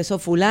eso lo empezó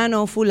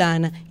fulano o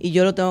fulana y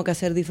yo lo tengo que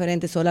hacer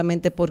diferente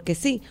solamente porque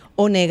sí,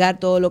 o negar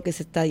todo lo que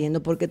se está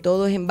yendo, porque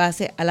todo es en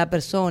base a la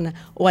persona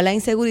o a la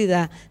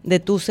inseguridad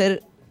de tú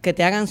ser, que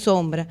te hagan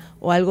sombra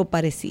o algo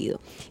parecido.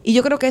 Y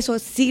yo creo que eso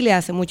sí le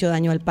hace mucho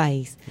daño al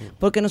país,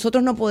 porque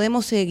nosotros no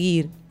podemos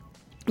seguir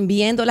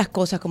viendo las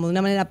cosas como de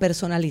una manera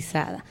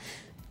personalizada,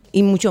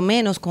 y mucho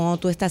menos cuando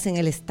tú estás en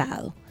el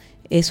Estado.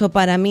 Eso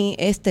para mí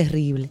es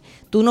terrible.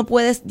 Tú no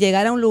puedes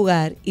llegar a un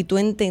lugar y tú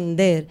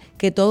entender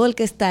que todo el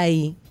que está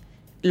ahí,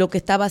 lo que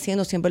estaba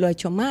haciendo siempre lo ha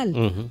hecho mal.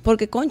 Uh-huh.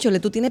 Porque, cónchole,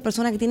 tú tienes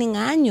personas que tienen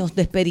años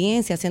de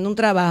experiencia haciendo un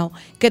trabajo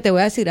que te voy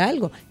a decir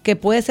algo, que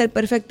puede ser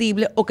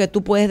perfectible o que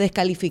tú puedes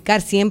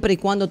descalificar siempre y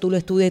cuando tú lo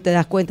estudies y te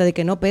das cuenta de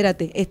que no,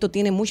 espérate, esto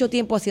tiene mucho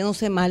tiempo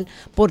haciéndose mal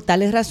por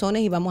tales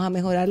razones y vamos a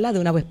mejorarla de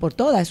una vez por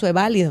todas. Eso es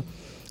válido.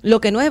 Lo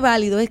que no es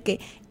válido es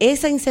que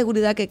esa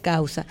inseguridad que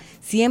causa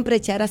siempre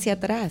echar hacia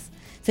atrás.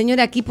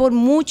 Señores, aquí por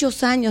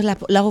muchos años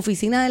las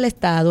oficinas del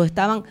Estado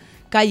estaban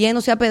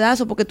cayéndose a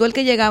pedazos porque tú el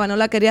que llegaba no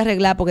la quería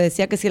arreglar porque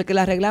decía que si el que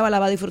la arreglaba la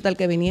va a disfrutar el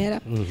que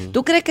viniera. Uh-huh.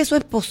 ¿Tú crees que eso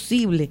es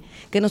posible?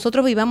 Que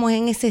nosotros vivamos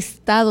en ese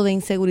estado de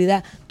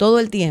inseguridad todo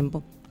el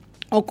tiempo.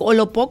 O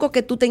lo poco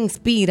que tú te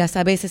inspiras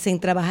a veces en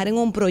trabajar en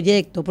un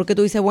proyecto, porque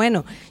tú dices,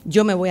 bueno,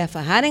 yo me voy a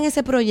fajar en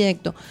ese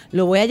proyecto,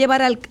 lo voy a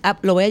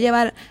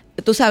llevar,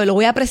 tú sabes, lo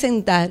voy a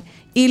presentar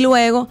y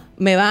luego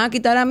me van a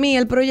quitar a mí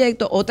el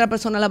proyecto, otra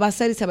persona la va a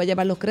hacer y se va a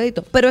llevar los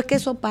créditos. Pero es que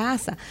eso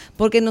pasa,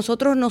 porque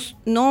nosotros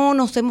no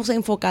nos hemos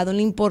enfocado en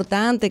lo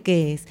importante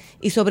que es,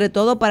 y sobre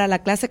todo para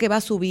la clase que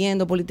va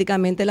subiendo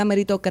políticamente, la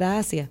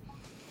meritocracia.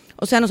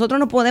 O sea, nosotros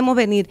no podemos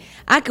venir,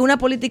 que una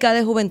política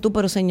de juventud,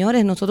 pero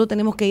señores, nosotros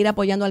tenemos que ir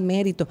apoyando al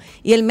mérito.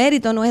 Y el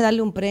mérito no es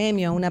darle un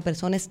premio a una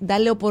persona, es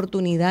darle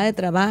oportunidad de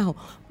trabajo,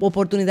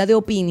 oportunidad de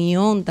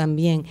opinión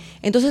también.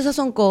 Entonces esas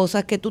son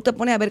cosas que tú te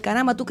pones a ver,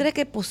 caramba, ¿tú crees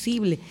que es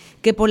posible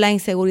que por la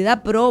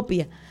inseguridad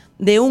propia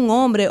de un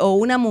hombre o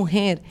una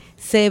mujer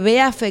se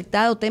vea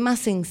afectado temas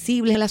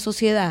sensibles en la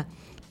sociedad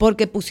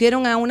porque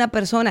pusieron a una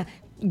persona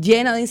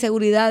llena de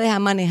inseguridades a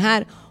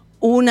manejar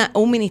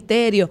un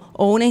ministerio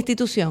o una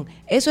institución?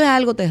 Eso es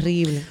algo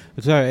terrible.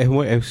 O sea,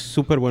 es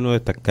súper bueno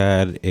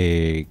destacar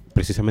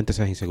precisamente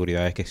esas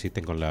inseguridades que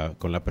existen con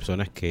las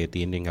personas que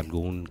tienen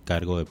algún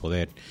cargo de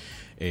poder.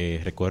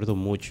 Recuerdo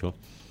mucho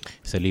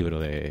ese libro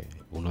de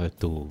una de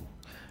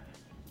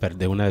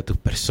tus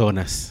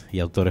personas y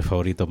autores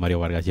favoritos, Mario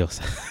Vargas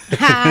Llosa.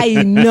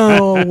 Ay,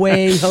 no,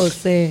 güey,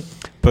 José.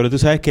 Pero tú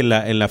sabes que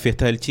en la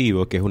Fiesta del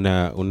Chivo, que es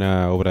una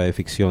obra de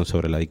ficción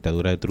sobre la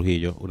dictadura de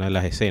Trujillo, una de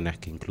las escenas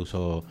que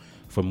incluso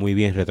fue muy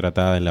bien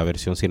retratada en la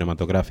versión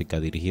cinematográfica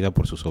dirigida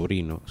por su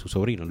sobrino.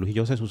 ¿Luis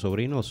Llosa es su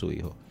sobrino o su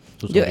hijo?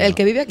 El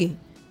que vive aquí.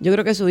 Yo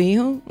creo que es su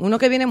hijo, uno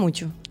que viene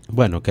mucho.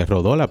 Bueno, que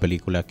rodó la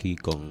película aquí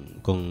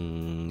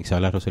con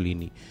Isabela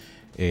Rossellini,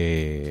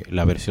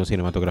 la versión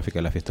cinematográfica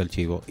de la Fiesta del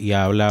Chivo, y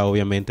habla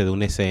obviamente de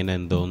una escena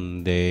en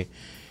donde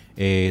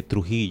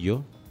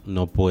Trujillo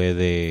no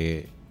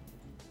puede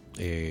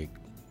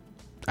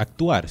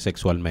actuar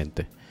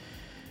sexualmente.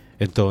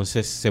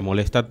 Entonces se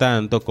molesta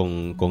tanto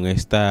con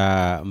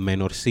esta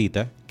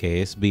menorcita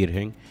que es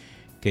virgen,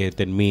 que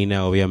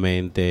termina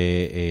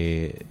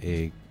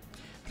obviamente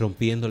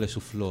rompiéndole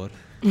su flor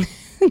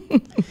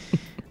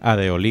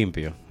de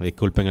Olimpio,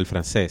 disculpen el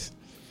francés,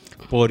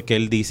 porque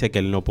él dice que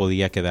él no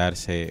podía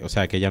quedarse, o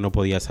sea, que ella no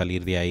podía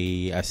salir de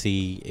ahí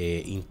así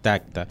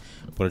intacta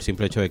por el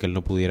simple hecho de que él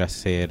no pudiera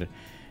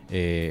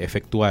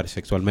efectuar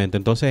sexualmente.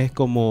 Entonces es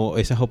como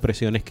esas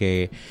opresiones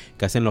que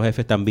hacen los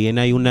jefes. También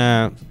hay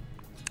una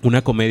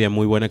comedia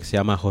muy buena que se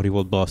llama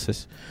Horrible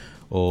Bosses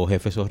o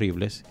Jefes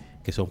Horribles,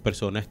 que son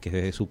personas que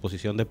desde su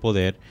posición de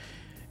poder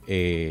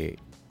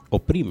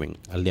oprimen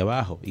al de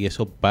abajo, y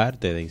eso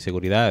parte de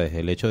inseguridades,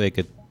 el hecho de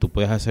que tú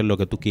puedes hacer lo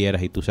que tú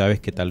quieras y tú sabes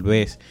que tal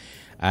vez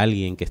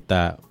alguien que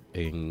está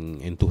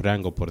en tu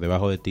rango por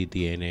debajo de ti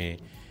tiene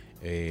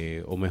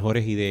o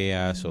mejores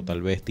ideas o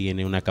tal vez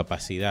tiene una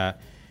capacidad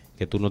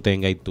que tú no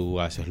tengas, y tú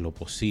haces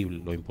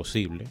lo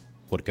imposible,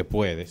 porque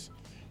puedes,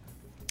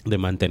 de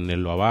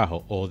mantenerlo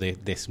abajo o de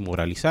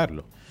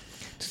desmoralizarlo.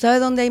 Tú sabes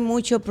dónde hay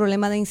mucho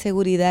problema de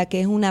inseguridad,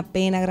 que es una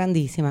pena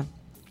grandísima,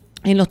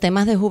 en los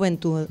temas de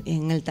juventud,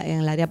 en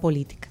el área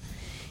política.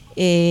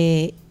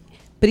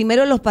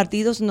 Primero, los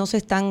partidos no se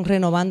están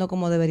renovando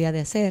como debería de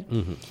hacer.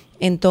 Uh-huh.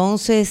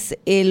 Entonces,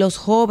 los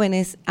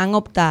jóvenes han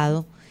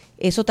optado,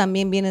 eso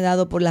también viene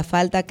dado por la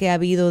falta que ha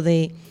habido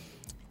de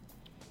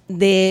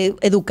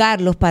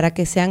educarlos para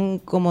que sean,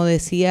 como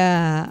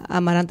decía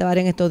Amarante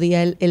Vara en estos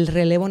días, el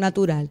relevo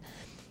natural,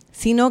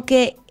 sino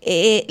que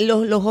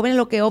los jóvenes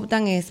lo que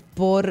optan es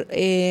por,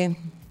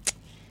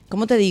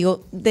 ¿cómo te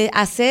digo?, de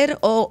hacer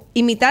o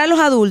imitar a los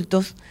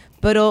adultos,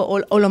 pero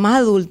o los más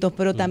adultos,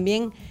 pero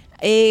también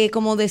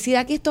como decir,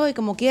 aquí estoy,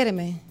 como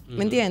quiéreme,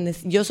 ¿me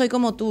entiendes? Yo soy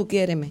como tú,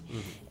 quiéreme.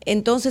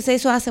 Entonces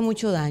eso hace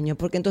mucho daño,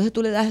 porque entonces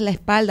tú le das la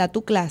espalda a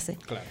tu clase,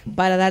 claro,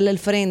 para darle el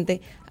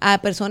frente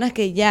a personas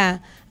que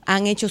ya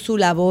han hecho su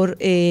labor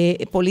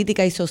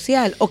política y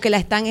social, o que la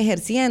están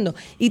ejerciendo.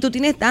 Y tú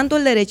tienes tanto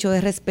el derecho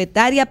de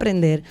respetar y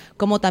aprender,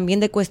 como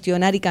también de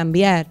cuestionar y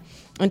cambiar.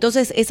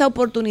 Entonces, esa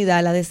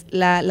oportunidad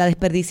la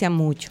desperdician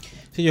mucho.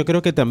 Sí, yo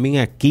creo que también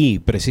aquí,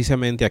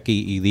 precisamente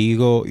aquí, y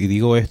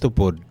digo esto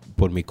por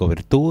mi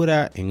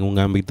cobertura en un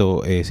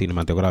ámbito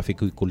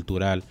cinematográfico y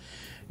cultural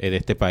de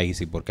este país,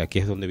 y porque aquí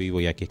es donde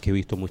vivo y aquí es que he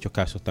visto muchos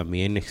casos,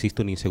 también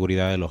existe una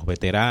inseguridad de los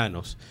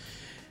veteranos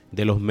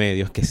de los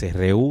medios que se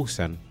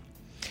rehúsan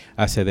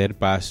a ceder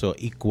paso,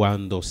 y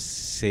cuando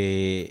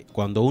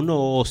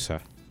uno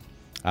osa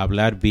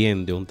hablar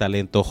bien de un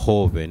talento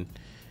joven,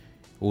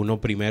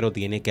 uno primero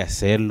tiene que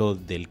hacerlo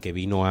del que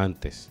vino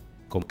antes.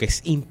 Como que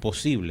es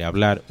imposible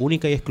hablar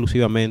única y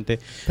exclusivamente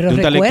de un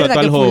talento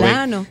actual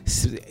joven.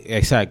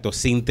 Exacto,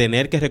 sin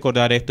tener que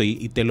recordar esto,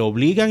 y te lo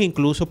obligan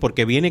incluso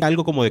porque viene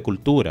algo como de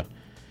cultura,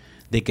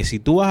 de que si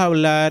tú vas a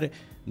hablar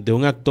de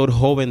un actor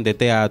joven de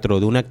teatro,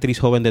 de una actriz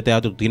joven de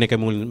teatro, tú tienes que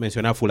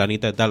mencionar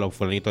fulanita de tal o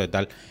fulanito de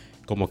tal.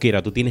 Como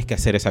quiera, tú tienes que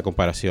hacer esa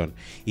comparación.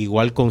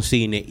 Igual con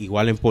cine,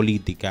 igual en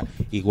política,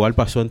 igual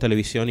pasó en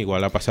televisión,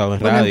 igual ha pasado en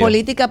radio. Bueno, en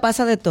política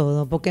pasa de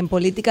todo, porque en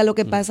política lo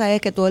que pasa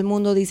es que todo el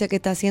mundo dice que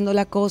está haciendo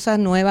las cosas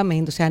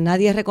nuevamente, o sea,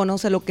 nadie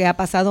reconoce lo que ha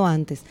pasado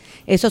antes.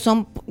 Esos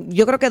son,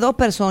 yo creo que 2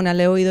 personas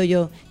le he oído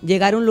yo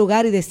llegar a un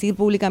lugar y decir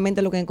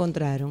públicamente lo que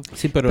encontraron.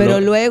 Sí, pero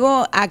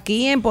luego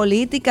aquí en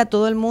política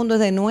todo el mundo es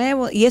de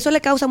nuevo, y eso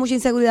le causa mucha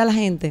inseguridad a la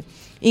gente.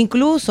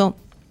 Incluso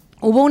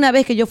hubo una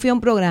vez que yo fui a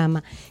un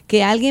programa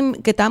que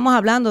estábamos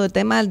hablando de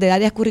temas de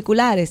áreas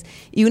curriculares,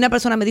 y una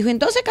persona me dijo,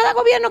 entonces cada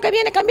gobierno que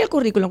viene cambia el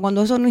currículum,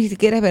 cuando eso ni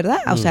siquiera es verdad.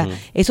 O sea,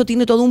 eso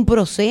tiene todo un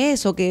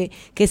proceso que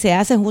se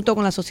hace junto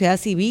con la sociedad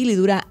civil y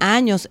dura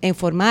años en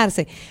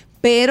formarse.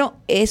 pero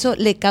eso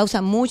le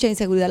causa mucha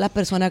inseguridad a las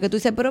personas, que tú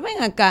dices, pero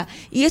ven acá,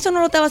 y eso no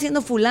lo estaba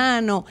haciendo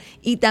fulano,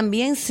 y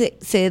también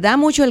se da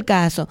mucho el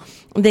caso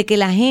de que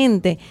la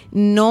gente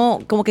no,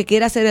 como que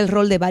quiere hacer el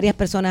rol de varias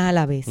personas a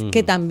la vez,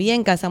 que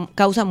también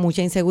causa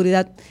mucha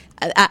inseguridad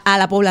a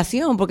la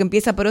población, porque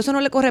empieza, pero eso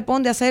no le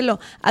corresponde hacerlo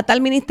a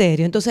tal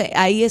ministerio, entonces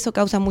ahí eso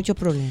causa muchos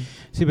problemas.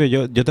 Sí,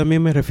 pero yo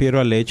también me refiero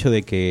al hecho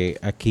de que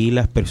aquí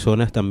las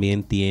personas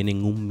también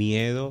tienen un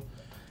miedo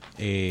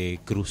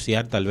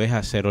crucial tal vez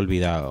a ser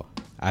olvidado,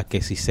 a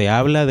que si se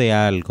habla de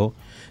algo,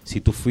 si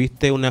tú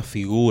fuiste una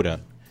figura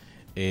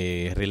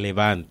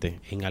relevante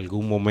en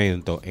algún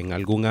momento, en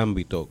algún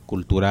ámbito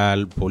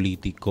cultural,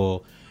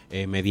 político,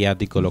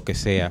 mediático, lo que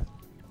sea,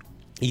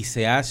 y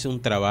se hace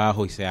un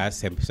trabajo y se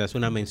hace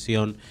una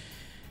mención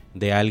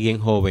de alguien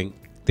joven,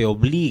 te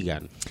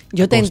obligan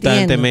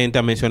constantemente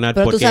a mencionar.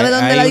 Pero tú sabes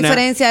dónde la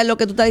diferencia de lo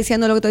que tú estás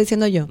diciendo y lo que estoy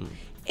diciendo yo.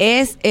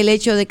 Es el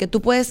hecho de que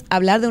tú puedes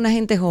hablar de una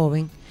gente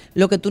joven.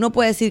 Lo que tú no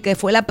puedes decir que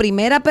fue la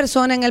primera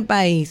persona en el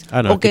país.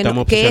 No, aquí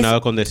estamos obsesionados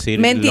con decir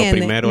 ¿me lo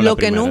primero. Lo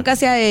que nunca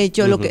se ha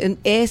hecho,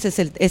 esa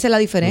es la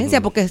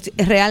diferencia, porque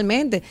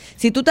realmente,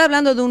 si tú estás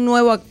hablando de un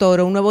nuevo actor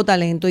o un nuevo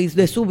talento y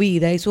de su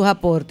vida y sus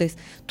aportes,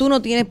 tú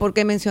no tienes por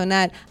qué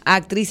mencionar a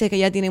actrices que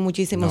ya tienen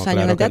muchísimos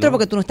años en el teatro,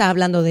 porque tú no estás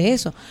hablando de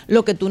eso.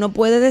 Lo que tú no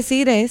puedes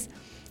decir es,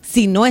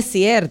 si no es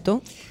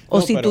cierto, o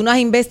si tú no has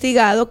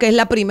investigado que es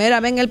la primera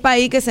vez en el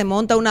país que se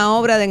monta una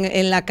obra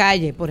en la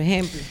calle, por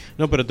ejemplo.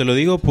 No, pero te lo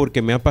digo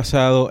porque me ha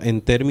pasado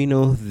en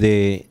términos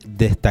de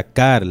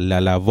destacar la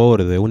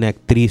labor de una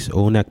actriz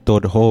o un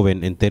actor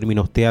joven en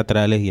términos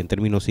teatrales y en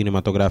términos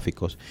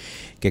cinematográficos,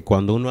 que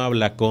cuando uno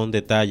habla con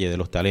detalle de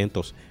los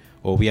talentos,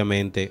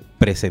 obviamente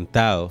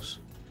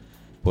presentados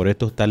por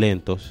estos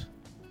talentos,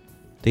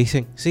 te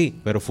dicen, sí,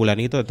 pero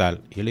fulanito de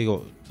tal. Y yo le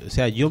digo, o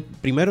sea, yo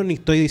primero ni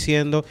estoy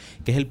diciendo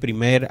que es el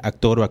primer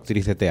actor o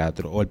actriz de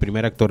teatro o el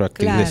primer actor o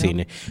actriz de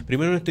cine.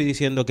 Primero no estoy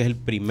diciendo que es el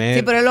primer...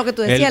 Sí, pero es lo que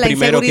tú decías, la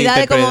inseguridad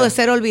de como de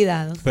ser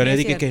olvidado. Pero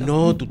sí, es que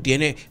no, tú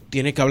tienes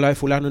que hablar de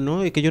fulano.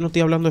 No, es que yo no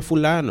estoy hablando de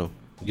fulano.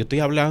 Yo estoy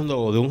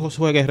hablando de un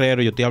Josué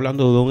Guerrero, yo estoy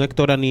hablando de un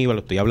Héctor Aníbal,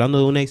 estoy hablando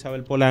de una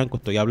Isabel Polanco,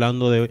 estoy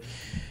hablando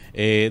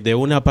de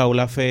una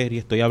Paula Ferri,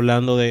 estoy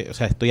hablando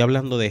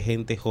de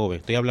gente joven,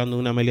 estoy hablando de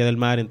una Amelia del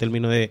Mar en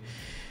términos de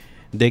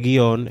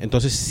guión.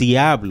 Entonces, si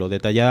hablo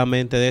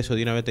detalladamente de eso,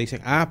 de una vez te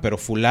dicen, pero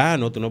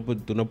fulano, tú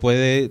no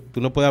puedes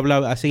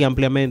hablar así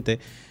ampliamente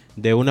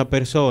de una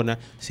persona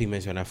sin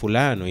mencionar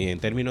fulano. Y en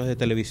términos de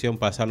televisión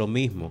pasa lo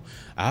mismo.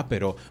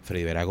 Pero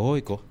Freddy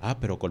Veragoico,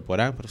 pero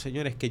Corporán. Pero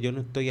señores, es que yo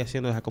no estoy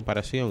haciendo esa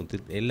comparación.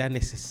 Es la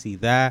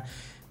necesidad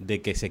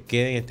de que se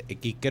queden,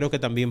 y creo que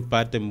también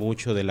parte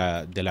mucho de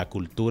la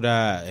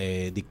cultura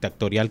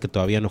dictatorial que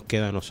todavía nos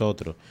queda a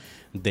nosotros,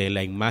 de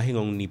la imagen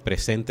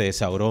omnipresente de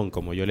Sauron,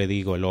 como yo le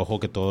digo, el ojo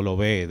que todo lo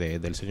ve,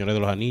 del Señor de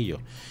los Anillos,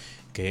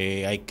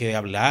 que hay que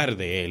hablar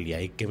de él y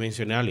hay que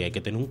mencionarlo y hay que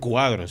tener un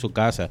cuadro en su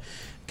casa.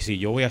 Si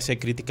yo voy a hacer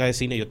crítica de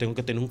cine, yo tengo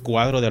que tener un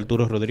cuadro de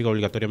Arturo Rodrigo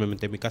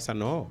obligatoriamente en mi casa.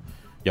 No,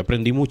 yo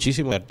aprendí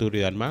muchísimo de Arturo y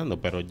de Armando,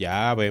 pero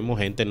ya vemos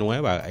gente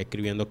nueva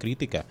escribiendo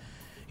crítica.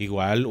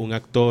 Igual un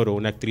actor o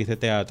una actriz de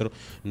teatro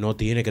no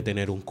tiene que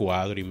tener un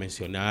cuadro y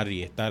mencionar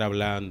y estar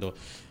hablando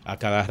a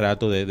cada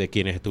rato de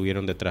quienes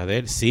estuvieron detrás de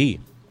él. Sí,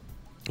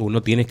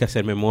 uno tiene que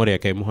hacer memoria,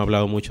 que hemos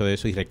hablado mucho de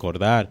eso, y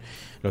recordar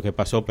lo que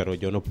pasó, pero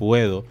yo no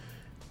puedo,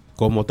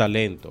 como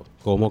talento,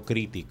 como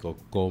crítico,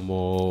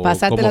 como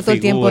figura, todo el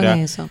tiempo en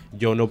eso.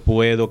 Yo no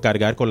puedo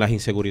cargar con las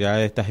inseguridades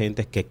de esta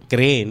gente que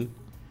creen,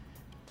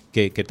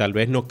 que tal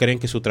vez no creen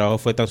que su trabajo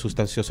fue tan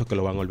sustancioso que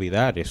lo van a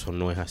olvidar. Eso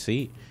no es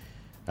así.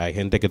 Hay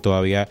gente que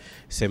todavía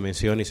se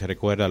menciona y se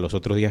recuerda. Los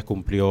otros días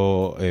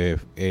cumplió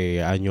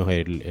años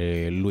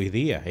Luis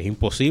Díaz. Es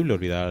imposible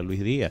olvidar a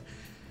Luis Díaz.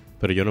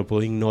 Pero yo no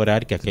puedo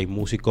ignorar que aquí hay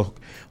músicos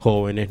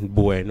jóvenes,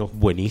 buenos,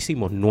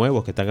 buenísimos,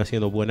 nuevos, que están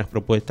haciendo buenas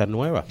propuestas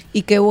nuevas.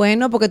 Y qué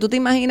bueno, porque tú te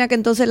imaginas que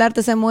entonces el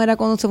arte se muera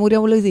cuando se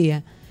murió Luis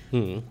Díaz.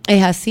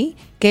 Es así,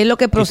 que es lo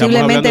que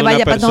posiblemente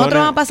vaya. Nosotros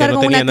vamos a pasar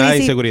con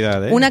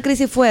una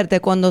crisis fuerte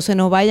cuando se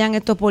nos vayan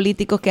estos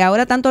políticos que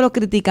ahora tanto los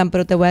critican,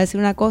 pero te voy a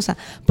decir una cosa,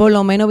 por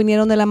lo menos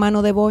vinieron de la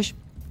mano de Bosch.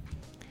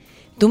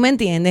 ¿Tú me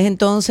entiendes?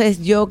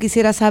 Entonces yo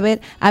quisiera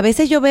saber, a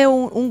veces yo veo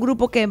un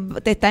grupo que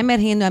te está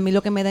emergiendo, a mí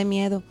lo que me da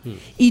miedo,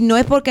 y no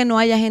es porque no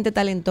haya gente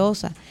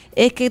talentosa,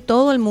 es que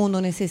todo el mundo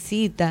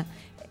necesita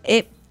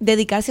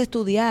dedicarse a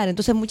estudiar.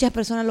 Entonces muchas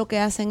personas lo que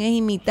hacen es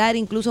imitar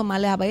incluso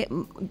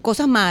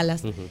cosas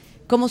malas,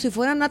 como si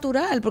fueran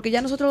natural, porque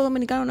ya nosotros los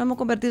dominicanos nos hemos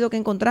convertido que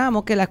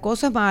encontramos que las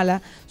cosas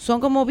malas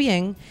son como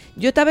bien.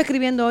 Yo estaba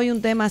escribiendo hoy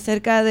un tema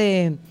acerca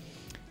de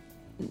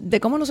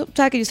cómo nosotros,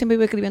 sabes que yo siempre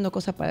iba escribiendo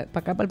cosas para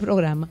acá, para el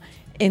programa.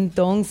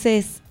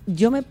 Entonces,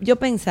 yo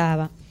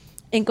pensaba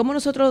en cómo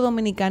nosotros los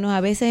dominicanos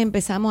a veces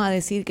empezamos a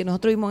decir que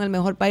nosotros vivimos en el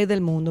mejor país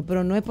del mundo,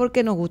 pero no es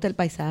porque nos gusta el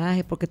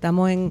paisaje, porque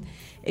tenemos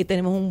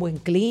un buen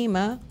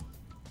clima,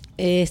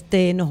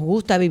 nos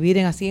gusta vivir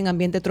así en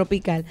ambiente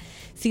tropical,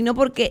 sino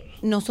porque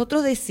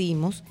nosotros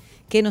decimos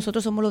que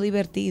nosotros somos los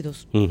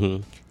divertidos.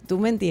 ¿Tú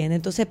me entiendes?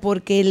 Entonces,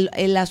 porque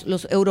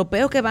los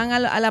europeos que van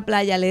a la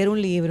playa a leer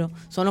un libro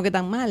son los que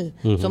están mal.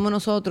 Somos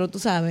nosotros, tú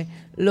sabes,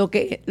 lo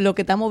que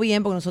estamos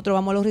bien, porque nosotros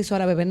vamos a los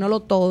resorts a bebernoslo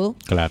todo,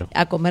 claro,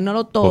 a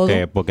comérnoslo todo.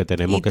 Porque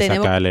tenemos que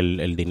sacar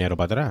el dinero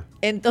para atrás.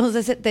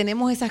 Entonces,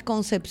 tenemos esas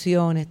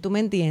concepciones, ¿tú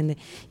me entiendes?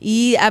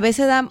 Y a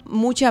veces da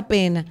mucha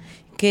pena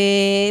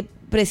que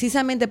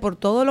precisamente por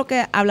todo lo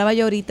que hablaba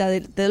yo ahorita,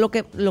 de lo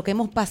que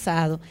hemos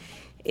pasado,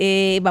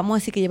 vamos a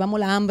decir que llevamos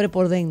la hambre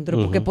por dentro,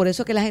 porque por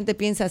eso es que la gente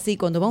piensa así,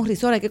 cuando va a un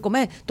resort hay que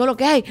comer todo lo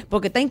que hay,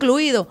 porque está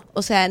incluido.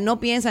 O sea, no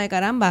piensa de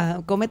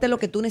caramba, cómete lo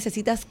que tú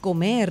necesitas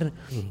comer.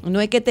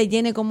 No es que te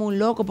llene como un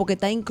loco porque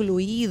está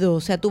incluido.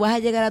 O sea, tú vas a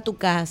llegar a tu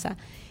casa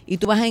y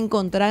tú vas a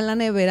encontrar en la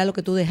nevera lo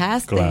que tú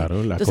dejaste.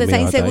 Claro, entonces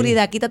esa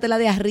inseguridad, quítatela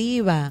de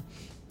arriba.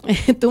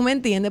 ¿Tú me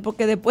entiendes?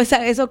 Porque después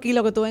esos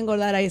kilos que tú vas a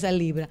engordar ahí, esas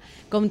libras,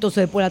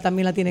 entonces después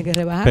también la tienes que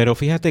rebajar. Pero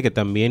fíjate que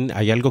también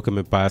hay algo que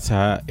me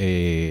pasa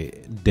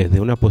desde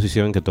una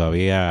posición que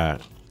todavía,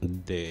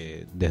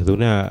 desde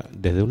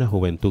una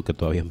juventud que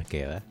todavía me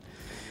queda.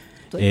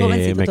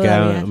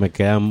 Me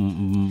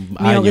quedan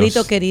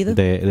años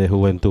de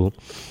juventud.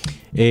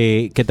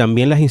 Que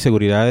también las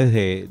inseguridades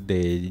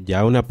de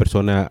ya una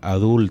persona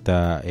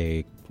adulta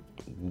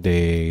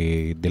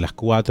de las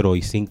 4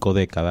 y 5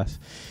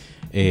 décadas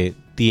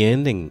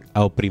tienden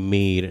a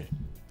oprimir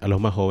a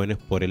los más jóvenes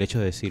por el hecho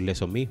de decirle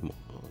eso mismo.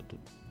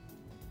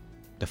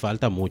 Te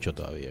falta mucho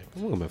todavía.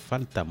 ¿Cómo que me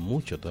falta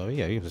mucho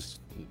todavía?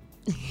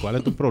 ¿Cuál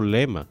es tu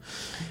problema?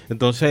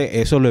 Entonces,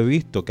 eso lo he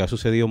visto, que ha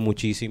sucedido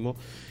muchísimo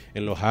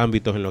en los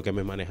ámbitos en los que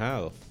me he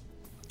manejado.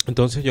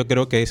 Entonces, yo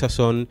creo que esas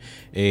son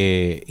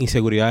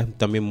inseguridades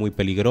también muy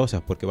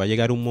peligrosas, porque va a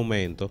llegar un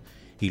momento,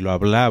 y lo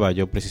hablaba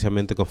yo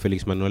precisamente con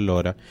Félix Manuel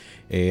Lora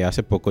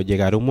hace poco,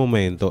 llegará un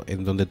momento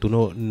en donde tú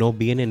no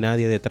viene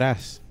nadie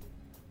detrás,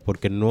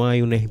 porque no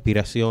hay una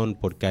inspiración,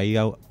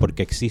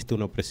 porque existe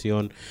una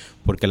opresión,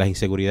 porque las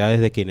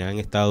inseguridades de quienes han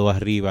estado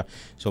arriba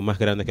son más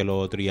grandes que lo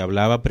otro. Y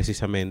hablaba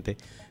precisamente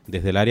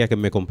desde el área que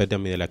me compete a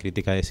mí de la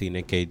crítica de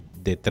cine, que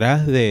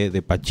detrás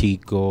de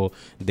Pachico,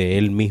 de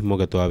él mismo,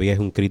 que todavía es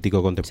un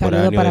crítico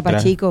contemporáneo. Saludos para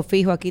Pachico,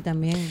 fijo aquí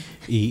también.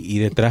 Y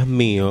detrás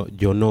mío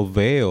yo no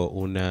veo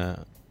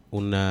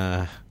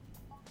una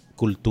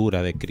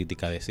cultura de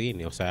crítica de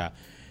cine. O sea,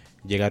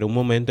 llegará un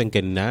momento en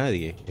que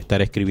nadie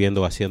estará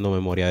escribiendo o haciendo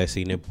memoria de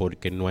cine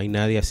porque no hay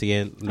nadie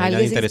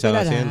interesado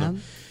haciendo.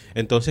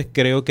 Entonces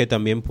creo que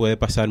también puede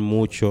pasar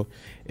mucho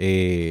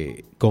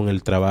con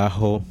el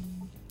trabajo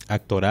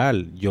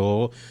actoral.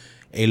 Yo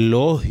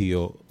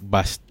elogio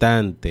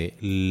bastante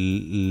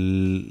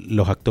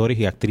los actores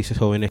y actrices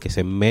jóvenes que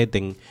se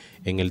meten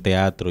en el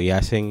teatro y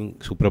hacen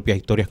sus propias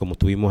historias, como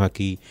tuvimos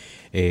aquí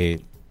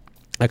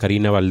a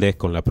Karina Valdés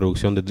con la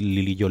producción de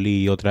Lili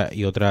Jolie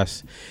y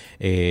otras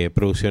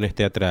producciones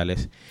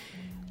teatrales,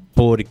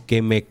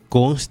 porque me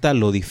consta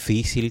lo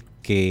difícil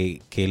que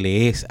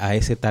le es a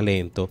ese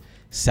talento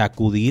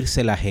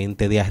sacudirse la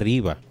gente de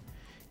arriba,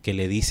 que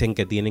le dicen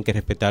que tienen que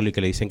respetarlo y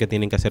que le dicen que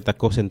tienen que hacer estas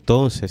cosas.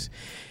 Entonces,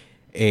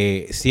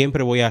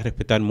 siempre voy a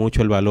respetar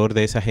mucho el valor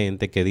de esa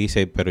gente que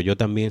dice, pero yo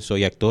también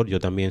soy actor, yo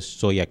también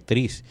soy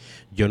actriz.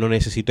 Yo no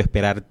necesito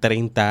esperar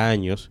 30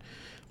 años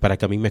para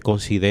que a mí me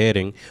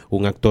consideren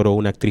un actor o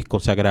una actriz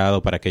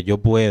consagrado, para que yo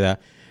pueda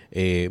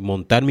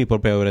montar mi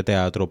propia obra de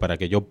teatro, para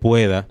que yo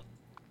pueda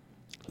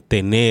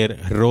tener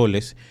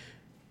roles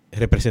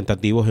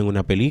representativos en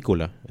una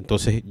película.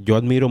 Entonces yo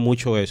admiro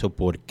mucho eso,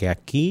 porque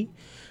aquí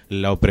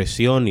la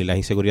opresión y las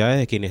inseguridades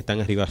de quienes están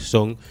arriba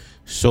son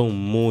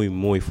muy,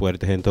 muy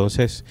fuertes.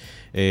 Entonces,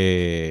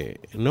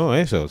 no,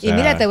 eso. O sea, y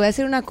mira, te voy a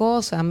decir una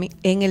cosa,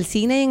 en el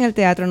cine y en el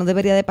teatro no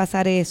debería de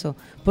pasar eso,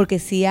 porque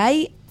si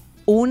hay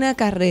una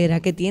carrera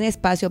que tiene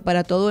espacio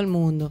para todo el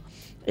mundo,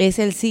 es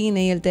el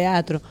cine y el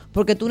teatro,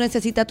 porque tú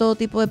necesitas todo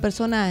tipo de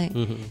personajes.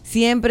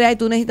 Siempre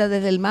tú necesitas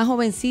desde el más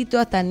jovencito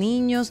hasta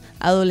niños,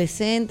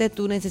 adolescentes,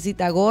 tú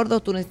necesitas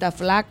gordos, tú necesitas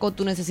flacos,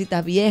 tú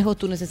necesitas viejos,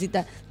 tú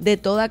necesitas de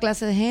toda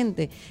clase de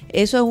gente.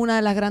 Eso es una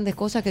de las grandes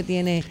cosas que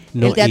tiene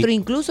el teatro.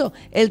 Incluso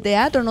el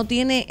teatro no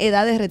tiene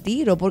edad de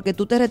retiro, porque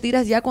tú te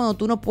retiras ya cuando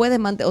tú no puedes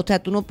o sea,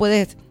 tú no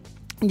puedes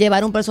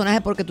llevar un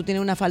personaje porque tú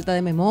tienes una falta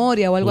de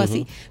memoria o algo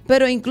así.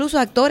 Pero incluso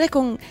actores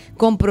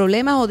con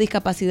problemas o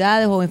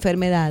discapacidades o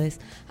enfermedades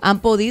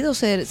han podido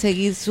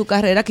seguir su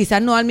carrera,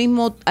 quizás no al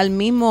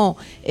mismo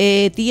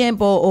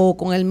tiempo o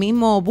con el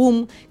mismo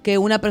boom que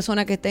una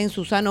persona que esté en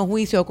su sano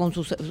juicio o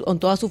con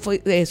todas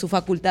sus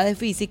facultades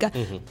físicas,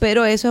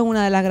 pero eso es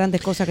una de las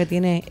grandes cosas que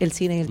tiene el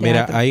cine y el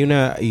teatro.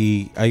 Mira,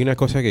 hay una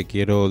cosa que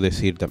quiero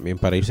decir también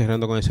para ir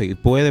cerrando con eso, y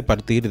puede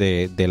partir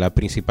de la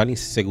principal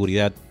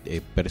inseguridad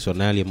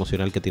personal y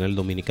emocional que tiene el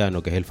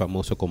dominicano, que es el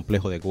famoso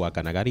complejo de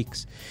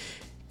Guacanagarix,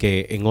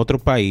 que en otro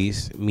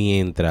país,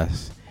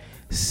 mientras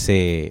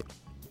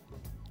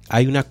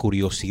hay una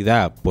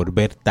curiosidad por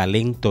ver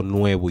talento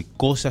nuevo y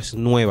cosas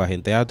nuevas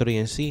en teatro y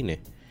en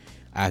cine,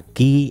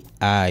 aquí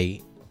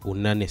hay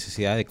una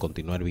necesidad de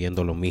continuar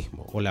viendo lo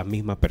mismo o las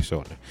mismas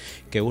personas.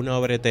 Que una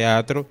obra de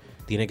teatro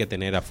tiene que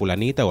tener a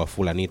fulanita o a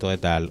fulanito de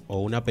tal, o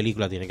una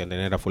película tiene que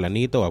tener a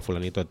fulanito o a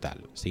fulanito de tal.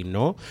 Si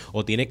no,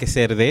 o tiene que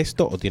ser de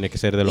esto o tiene que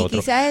ser del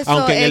otro. Quizás eso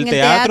aunque en el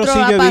teatro sí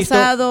ha yo he visto,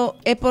 pasado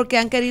es porque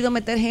han querido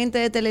meter gente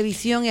de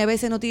televisión y a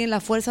veces no tienen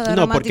la fuerza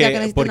dramática que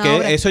necesita una obra.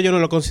 Porque eso yo no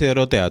lo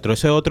considero teatro,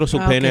 ese es otro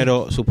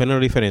subgénero,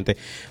 subgénero diferente,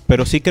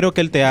 pero sí creo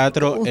que el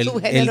teatro ¿Un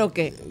subgénero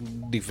qué?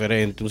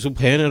 Diferente, un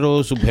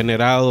subgénero,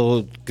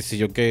 subgenerado, qué sé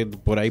yo qué,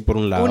 por ahí por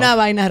un lado. Una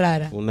vaina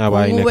rara. Una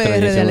vaina VR de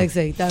extrañísima.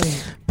 Alexei, está bien.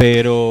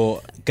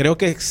 Pero creo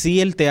que sí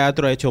el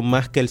teatro ha hecho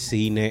más que el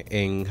cine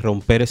en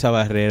romper esa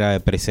barrera de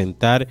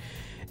presentar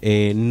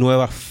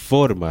nuevas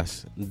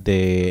formas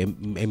de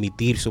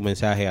emitir su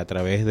mensaje a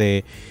través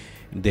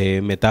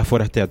de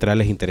metáforas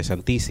teatrales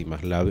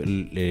interesantísimas.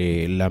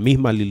 La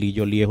misma Lili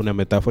Jolie es una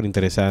metáfora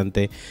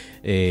interesante,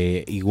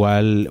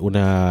 igual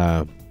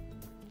una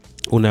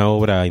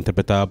obra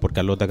interpretada por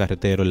Carlota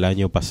Carretero el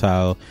año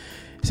pasado,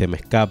 se me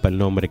escapa el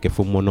nombre, que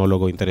fue un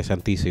monólogo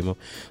interesantísimo.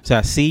 O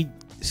sea, sí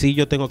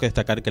yo tengo que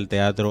destacar que el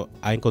teatro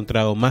ha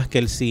encontrado más que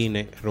el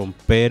cine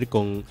romper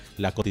con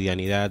la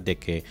cotidianidad de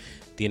que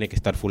tiene que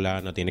estar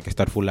fulano, tiene que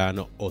estar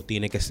fulano o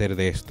tiene que ser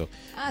de esto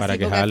para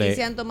que jale. Aquí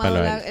se han tomado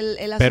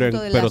el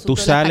asunto pero tú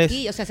sales,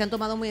 o sea, se han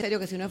tomado muy en serio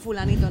que si no es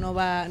fulanito no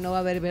va a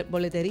haber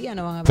boletería,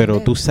 no van a pero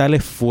vender. tú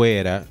sales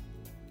fuera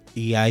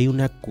y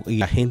y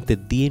la gente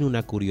tiene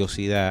una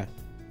curiosidad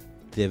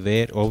de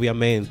ver,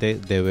 obviamente,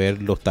 de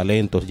ver los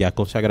talentos ya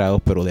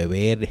consagrados, pero de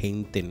ver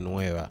gente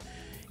nueva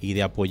y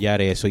de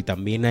apoyar eso. Y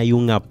también hay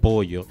un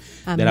apoyo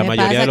de la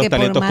mayoría de los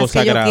talentos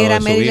consagrados. Que yo quiera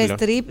Meryl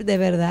Streep, de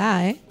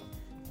verdad,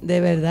 de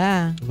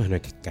verdad. Bueno,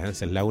 es que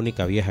cáncer, es la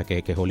única vieja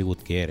que Hollywood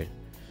quiere.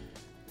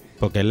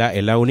 Porque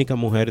es la única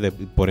mujer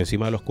por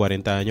encima de los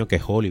 40 años que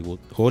es Hollywood.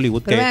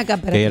 Pero ven acá,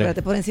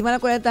 espérate, por encima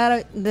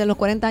de los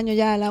 40 años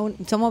ya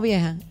somos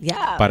viejas.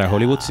 Ya. Para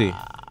Hollywood sí.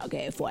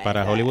 ¿Qué fue?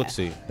 Para Hollywood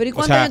sí. Pero ¿y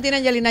cuántos años tiene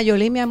Angelina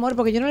Jolie, mi amor?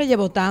 Porque yo no le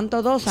llevo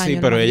tanto, 2 años. Sí,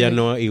 pero ella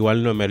no,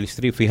 igual no es Meryl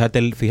Streep. Fíjate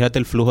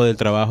el flujo del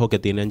trabajo que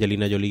tiene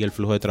Angelina Jolie y el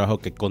flujo de trabajo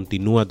que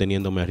continúa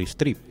teniendo Meryl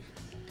Streep.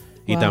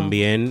 Y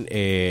también,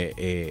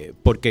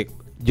 porque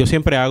yo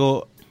siempre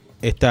hago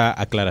esta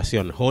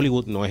aclaración.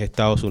 Hollywood no es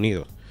Estados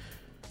Unidos.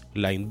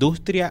 La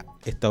industria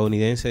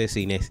estadounidense de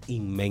cine es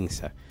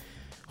inmensa.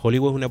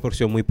 Hollywood es una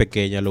porción muy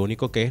pequeña. Lo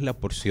único que es la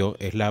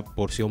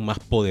porción más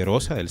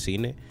poderosa del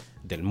cine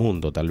del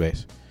mundo, tal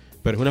vez.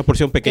 Pero es una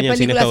porción pequeña del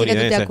cine estadounidense. ¿Qué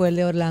película que tú te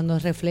acuerdes, Orlando,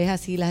 refleja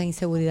así las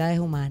inseguridades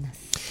humanas?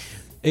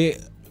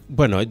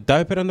 Bueno,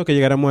 estaba esperando que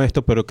llegáramos a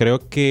esto, pero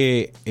creo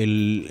que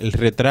el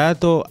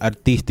retrato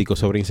artístico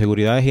sobre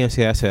inseguridades y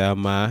ansiedad se da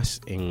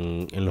más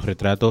en los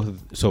retratos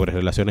sobre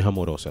relaciones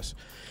amorosas.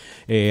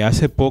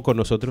 Hace poco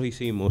nosotros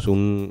hicimos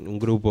un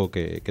grupo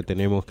que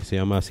tenemos que se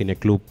llama Cine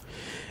Club.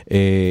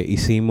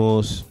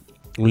 Hicimos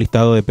un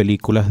listado de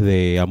películas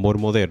de amor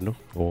moderno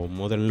o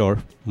Modern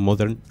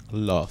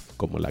Love,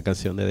 como la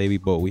canción de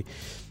David Bowie.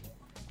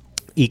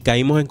 Y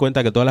caímos en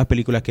cuenta que todas las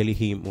películas que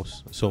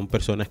elegimos son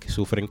personas que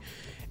sufren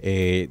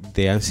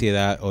de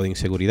ansiedad o de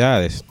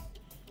inseguridades.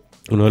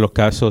 Uno de los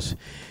casos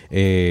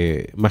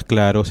más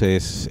claros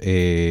es,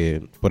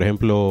 por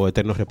ejemplo,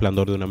 Eterno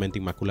Resplandor de una mente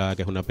inmaculada,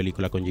 que es una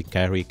película con Jim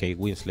Carrey y Kate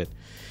Winslet,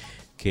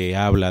 que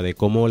habla de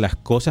cómo las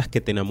cosas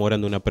que te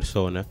enamoran de una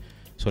persona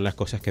son las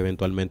cosas que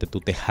eventualmente tú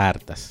te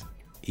hartas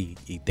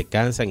y te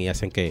cansan y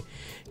hacen que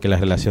la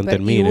relación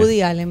termine. Y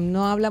Woody Allen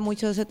no habla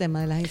mucho de ese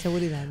tema de las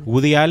inseguridades.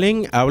 Woody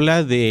Allen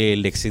habla de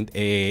él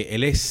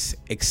es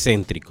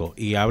excéntrico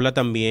y habla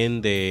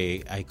también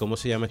de ¿cómo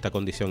se llama esta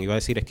condición? Iba a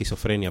decir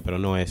esquizofrenia, pero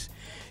no es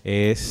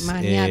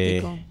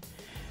maniático.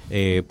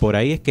 Por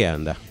ahí es que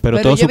anda,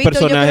 pero todos sus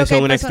personajes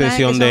son una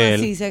extensión de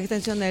él. Sí, es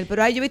extensión de él,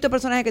 pero yo he visto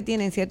personajes que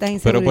tienen ciertas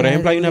inseguridades. Pero por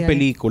ejemplo hay una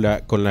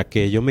película con la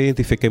que yo me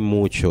identifiqué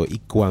mucho y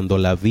cuando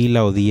la vi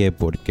la odié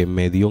porque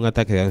me dio un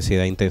ataque de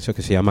ansiedad intenso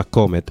que se llama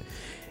Comet.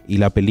 Y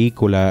la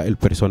película, el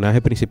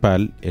personaje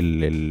principal,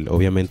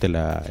 obviamente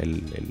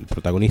el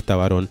protagonista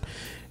varón,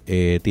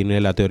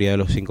 tiene la teoría de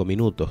los 5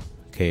 minutos,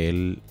 que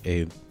él,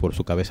 por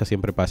su cabeza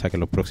siempre pasa que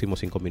en los próximos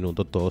 5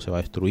 minutos todo se va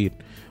a destruir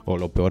o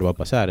lo peor va a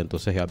pasar.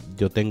 Entonces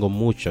yo tengo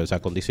mucho esa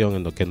condición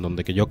en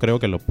donde que yo creo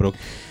que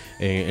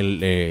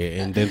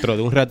dentro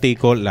de un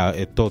ratico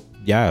esto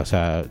ya, o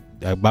sea,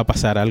 va a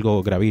pasar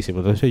algo gravísimo.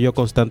 Entonces yo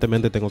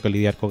constantemente tengo que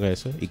lidiar con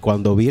eso. Y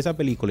cuando vi esa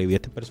película y vi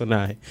este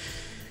personaje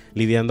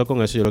lidiando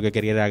con eso, yo lo que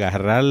quería era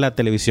agarrar la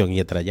televisión y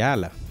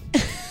estrellarla.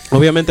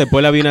 Obviamente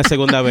después la vi una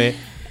segunda vez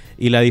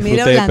y la disfruté.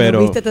 Mira, Orlando,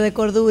 pero vístete de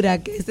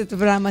cordura, que este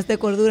programa es de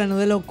cordura, no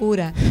de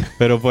locura.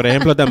 Pero por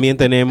ejemplo también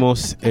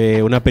tenemos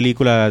una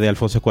película de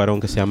Alfonso Cuarón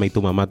que se llama Y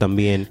tu mamá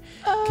también,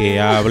 que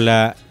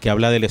habla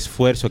del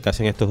esfuerzo que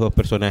hacen estos dos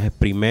personajes,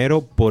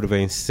 primero por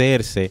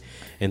vencerse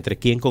entre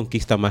quién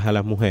conquista más a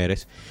las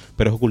mujeres,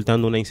 pero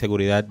ocultando una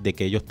inseguridad de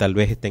que ellos tal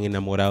vez estén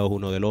enamorados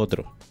uno del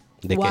otro,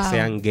 de que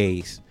sean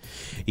gays.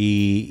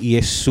 Y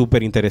es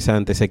súper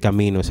interesante ese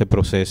camino, ese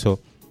proceso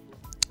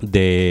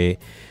de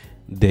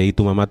Y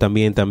tu mamá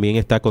también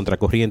está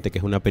Contracorriente, que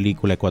es una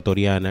película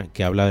ecuatoriana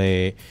que habla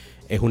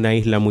es una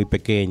isla muy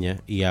pequeña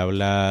y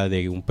habla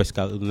de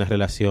una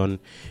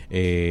relación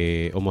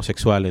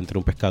homosexual entre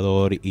un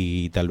pescador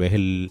y tal vez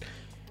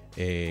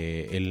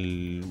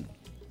el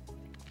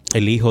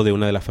hijo de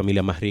una de las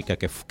familias más ricas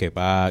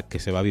que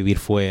se va a vivir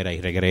fuera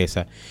y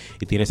regresa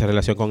y tiene esa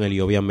relación con él, y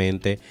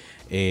obviamente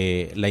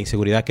la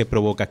inseguridad que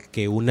provoca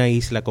que una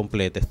isla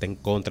completa esté en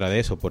contra de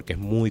eso porque es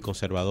muy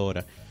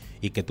conservadora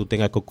y que tú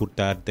tengas que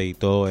ocultarte y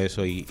todo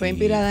eso. ¿Fue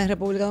inspirada en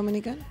República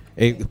Dominicana?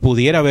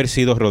 Pudiera haber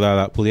sido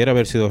rodada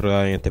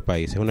en este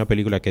país. Es una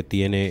película que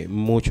tiene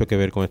mucho que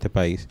ver con este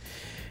país.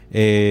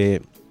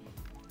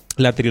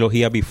 La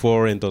trilogía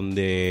Before, en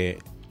donde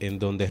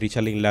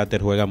Richard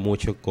Linklater juega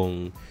mucho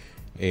con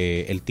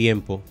el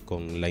tiempo,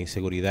 con la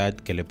inseguridad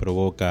que le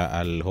provoca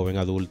al joven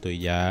adulto y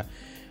ya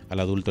al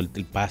adulto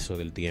el paso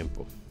del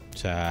tiempo. O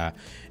sea,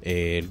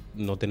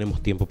 no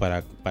tenemos tiempo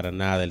para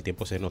nada, el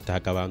tiempo se nos está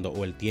acabando,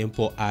 o el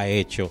tiempo ha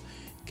hecho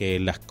que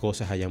las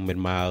cosas hayan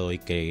mermado y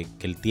que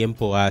el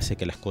tiempo hace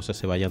que las cosas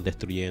se vayan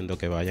destruyendo,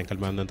 que vayan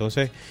calmando.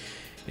 Entonces,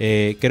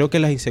 creo que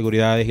las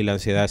inseguridades y la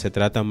ansiedad se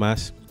tratan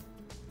más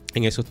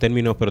en esos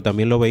términos, pero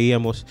también lo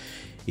veíamos,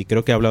 y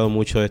creo que he hablado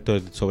mucho de esto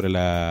sobre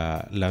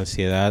la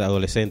ansiedad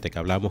adolescente, que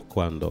hablamos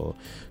cuando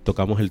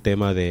tocamos el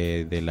tema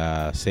de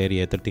la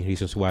serie 13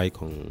 Reasons Why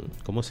con,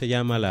 ¿cómo se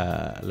llama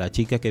la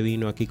chica que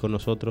vino aquí con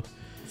nosotros?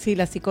 Sí,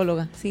 la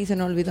psicóloga. Sí, se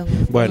nos olvidó.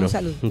 Bueno,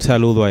 un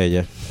saludo a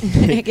ella.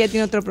 Que ella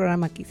tiene otro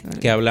programa aquí.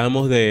 Que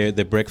hablamos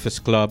de Breakfast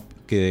Club,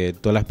 que de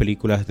todas las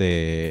películas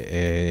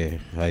de...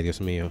 ay,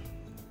 Dios mío.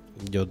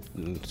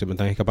 Se me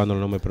están escapando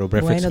los nombres, pero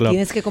Breakfast Club.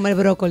 Tienes que comer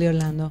brócoli,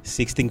 Orlando.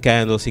 16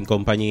 Candles y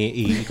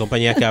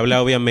compañía que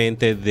habla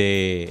obviamente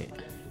de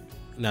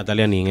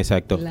Natalia Nin,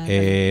 exacto.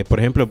 Por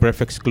ejemplo,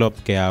 Breakfast Club,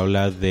 que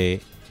habla de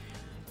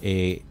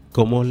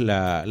cómo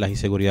las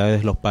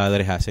inseguridades de los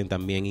padres hacen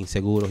también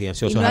inseguros y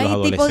ansiosos a los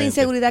adolescentes. Hay tipos de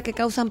inseguridad que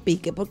causan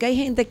pique, porque hay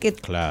gente que,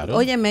 claro.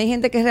 Óyeme, hay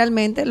gente que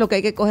realmente lo que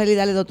hay que coger y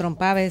darle dos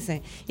trompas a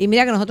veces. Y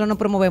mira que nosotros no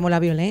promovemos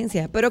la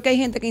violencia, pero que hay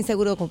gente que es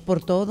inseguro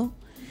por todo.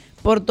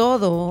 Por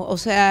todo, o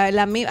sea,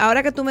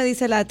 ahora que tú me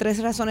dices las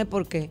 3 razones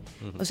por qué,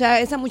 o sea,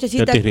 esa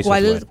muchachita,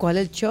 ¿cuál es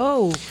el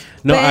show?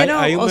 No, pero,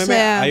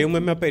 hay un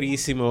meme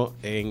aperísimo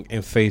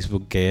en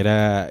Facebook que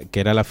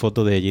era la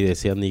foto de ella y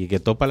decían que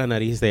topa la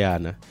nariz de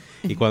Ana,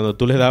 y cuando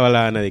tú le dabas a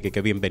la Ana, dije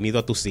que bienvenido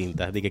a tu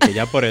cinta, dije que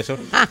ya por eso.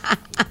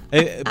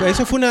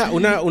 Eso fue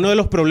uno de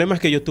los problemas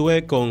que yo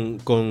tuve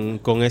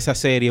con esa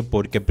serie,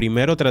 porque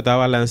primero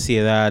trataba la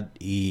ansiedad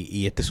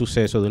y este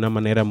suceso de una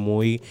manera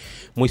muy,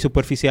 muy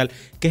superficial,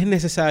 que es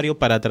necesario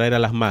para atraer a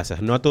las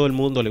masas. No a todo el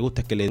mundo le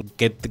gusta que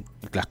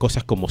las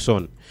cosas como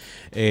son.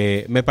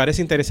 Me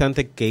parece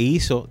interesante que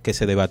hizo que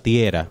se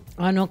debatiera.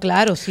 No,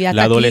 claro, sí, hasta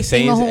la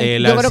adolescencia,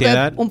 la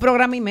ansiedad. Creo que un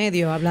programa y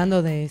medio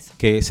hablando de eso.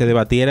 Que se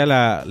debatiera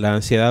la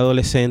ansiedad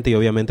adolescente y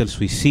obviamente el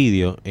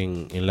suicidio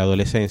en la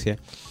adolescencia.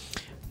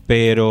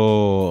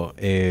 Pero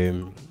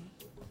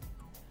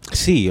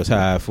sí, o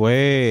sea,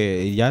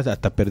 ya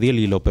hasta perdí el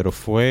hilo, pero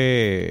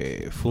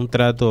fue un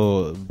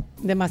trato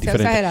demasiado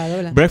diferente. Exagerado,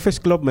 ¿verdad?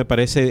 Breakfast Club me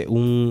parece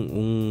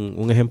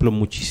un ejemplo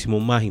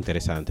muchísimo más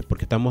interesante,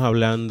 porque estamos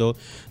hablando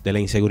de la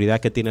inseguridad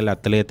que tiene el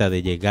atleta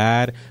de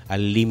llegar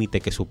al límite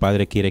que su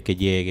padre quiere que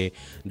llegue,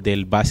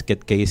 del basket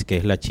case, que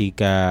es la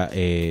chica...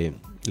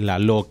 la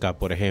loca,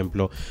 por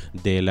ejemplo,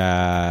 de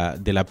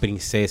la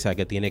princesa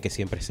que tiene que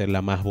siempre ser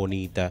la más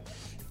bonita,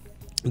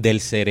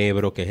 del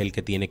cerebro, que es el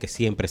que tiene que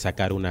siempre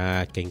sacar una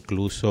A, que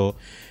incluso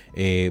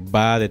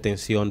va a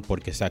detención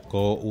porque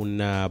sacó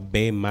una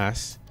B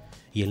más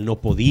y él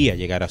no podía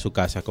llegar a su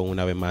casa con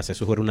una B más.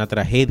 Eso fue una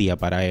tragedia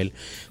para él,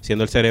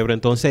 siendo el cerebro.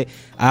 Entonces,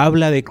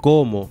 habla de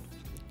cómo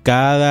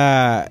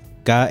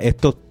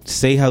estos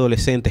 6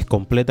 adolescentes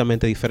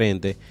completamente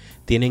diferentes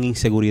tienen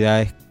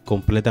inseguridades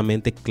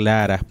completamente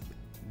claras,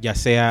 ya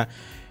sea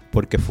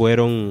porque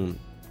fueron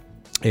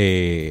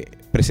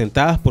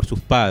presentadas por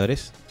sus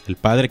padres, el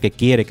padre que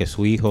quiere que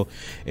su hijo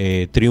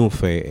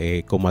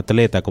triunfe como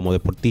atleta, como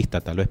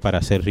deportista, tal vez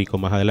para ser rico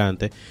más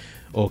adelante,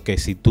 o que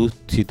si tú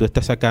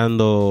estás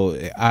sacando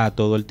A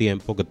todo el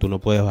tiempo, que tú no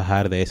puedes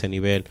bajar de ese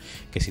nivel,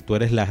 que si tú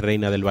eres la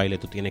reina del baile,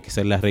 tú tienes que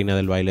ser la reina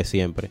del baile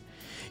siempre,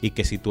 y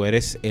que si tú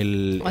eres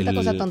 ¿Cuántas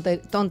cosas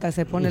tontas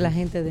se pone la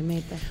gente de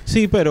meta?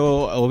 Sí,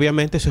 pero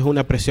obviamente eso es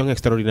una presión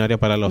extraordinaria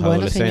para los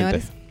adolescentes.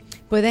 Señores,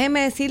 pues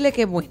déjenme decirle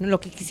que, bueno, lo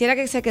que quisiera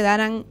que se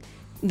quedaran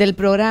del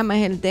programa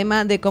es el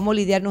tema de cómo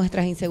lidiar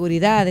nuestras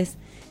inseguridades,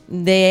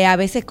 de a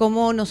veces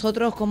cómo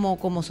nosotros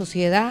como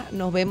sociedad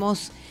nos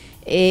vemos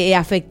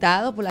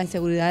afectados por las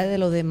inseguridades de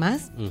los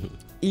demás,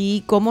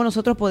 y cómo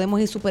nosotros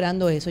podemos ir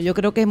superando eso. Yo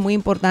creo que es muy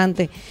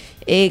importante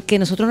que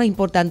nosotros nos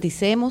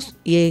importanticemos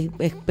y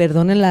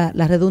perdonen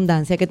la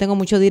redundancia, que tengo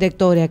muchos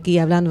directores aquí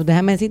hablando.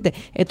 Déjame decirte,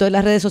 esto de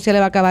las redes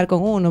sociales va a acabar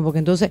con uno, porque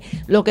entonces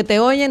los que te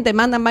oyen te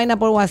mandan vaina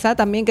por WhatsApp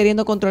también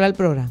queriendo controlar el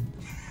programa.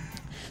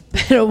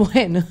 Pero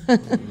bueno,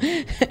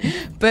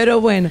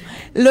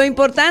 lo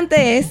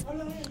importante es,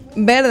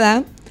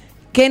 ¿verdad?,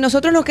 que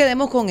nosotros nos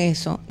quedemos con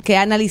eso, que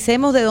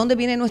analicemos de dónde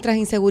vienen nuestras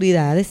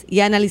inseguridades y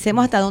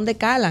analicemos hasta dónde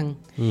calan.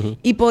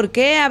 Y por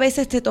qué a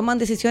veces te toman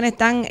decisiones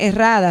tan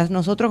erradas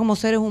nosotros como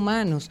seres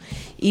humanos.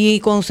 Y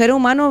con seres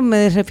humanos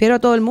me refiero a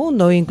todo el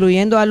mundo,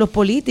 incluyendo a los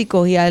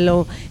políticos y a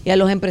los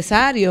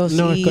empresarios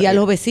a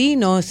los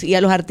vecinos y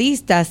a los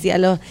artistas y a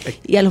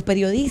los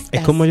periodistas.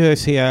 Es como yo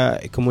decía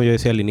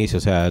al inicio,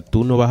 o sea,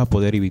 tú no vas a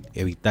poder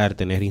evitar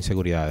tener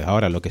inseguridades.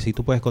 Ahora, lo que sí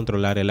tú puedes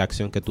controlar es la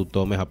acción que tú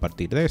tomes a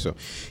partir de eso.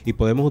 Y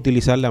podemos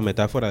utilizar la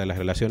metáfora de las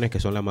relaciones, que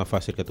son la más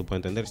fácil que tú puedes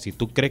entender. Si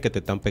tú crees que te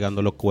están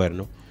pegando los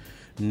cuernos,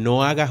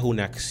 no hagas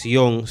una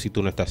acción si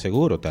tú no estás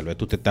seguro. Tal vez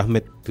tú estás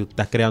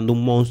creando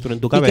un monstruo en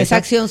tu cabeza. Y que esa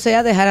acción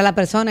sea dejar a la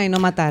persona y no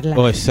matarla.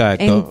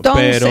 Exacto.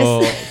 Entonces,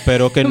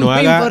 pero que no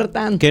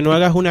que no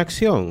hagas una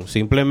acción.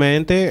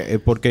 Simplemente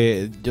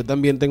porque yo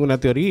también tengo una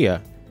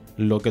teoría.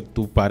 Lo que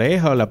tu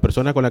pareja o la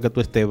persona con la que tú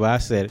estés va a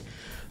hacer,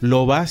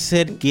 lo va a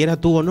hacer quiera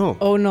tú o no.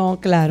 O no,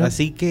 claro.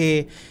 Así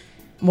que...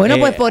 Bueno,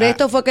 pues por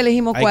esto fue que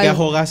elegimos hay que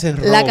ahogarse en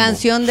romo. La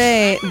canción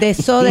de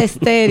Soda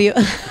Stereo.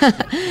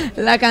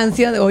 La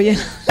canción de... Oye,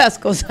 las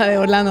cosas de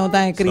Orlando no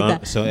están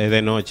escritas. Es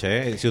de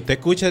noche, ¿eh? Si usted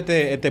escucha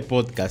este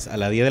podcast a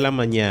las 10 de la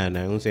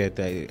mañana,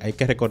 hay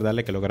que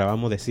recordarle que lo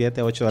grabamos de 7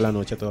 a 8 de la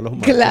noche todos los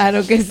martes. Claro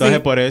que sí. Entonces,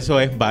 por eso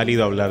es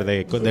válido hablar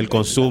del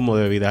consumo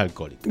de bebidas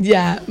alcohólicas.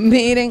 Ya,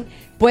 miren...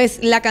 Pues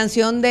la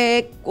canción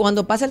de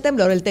Cuando pasa el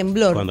temblor,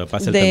 Cuando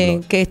pasa el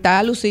temblor. Que está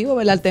alusivo,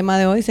 ¿verdad? El tema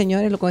de hoy,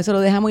 señores. Con eso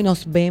lo dejamos y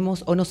nos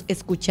vemos o nos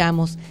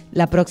escuchamos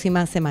la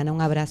próxima semana. Un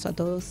abrazo a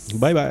todos.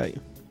 Bye, bye.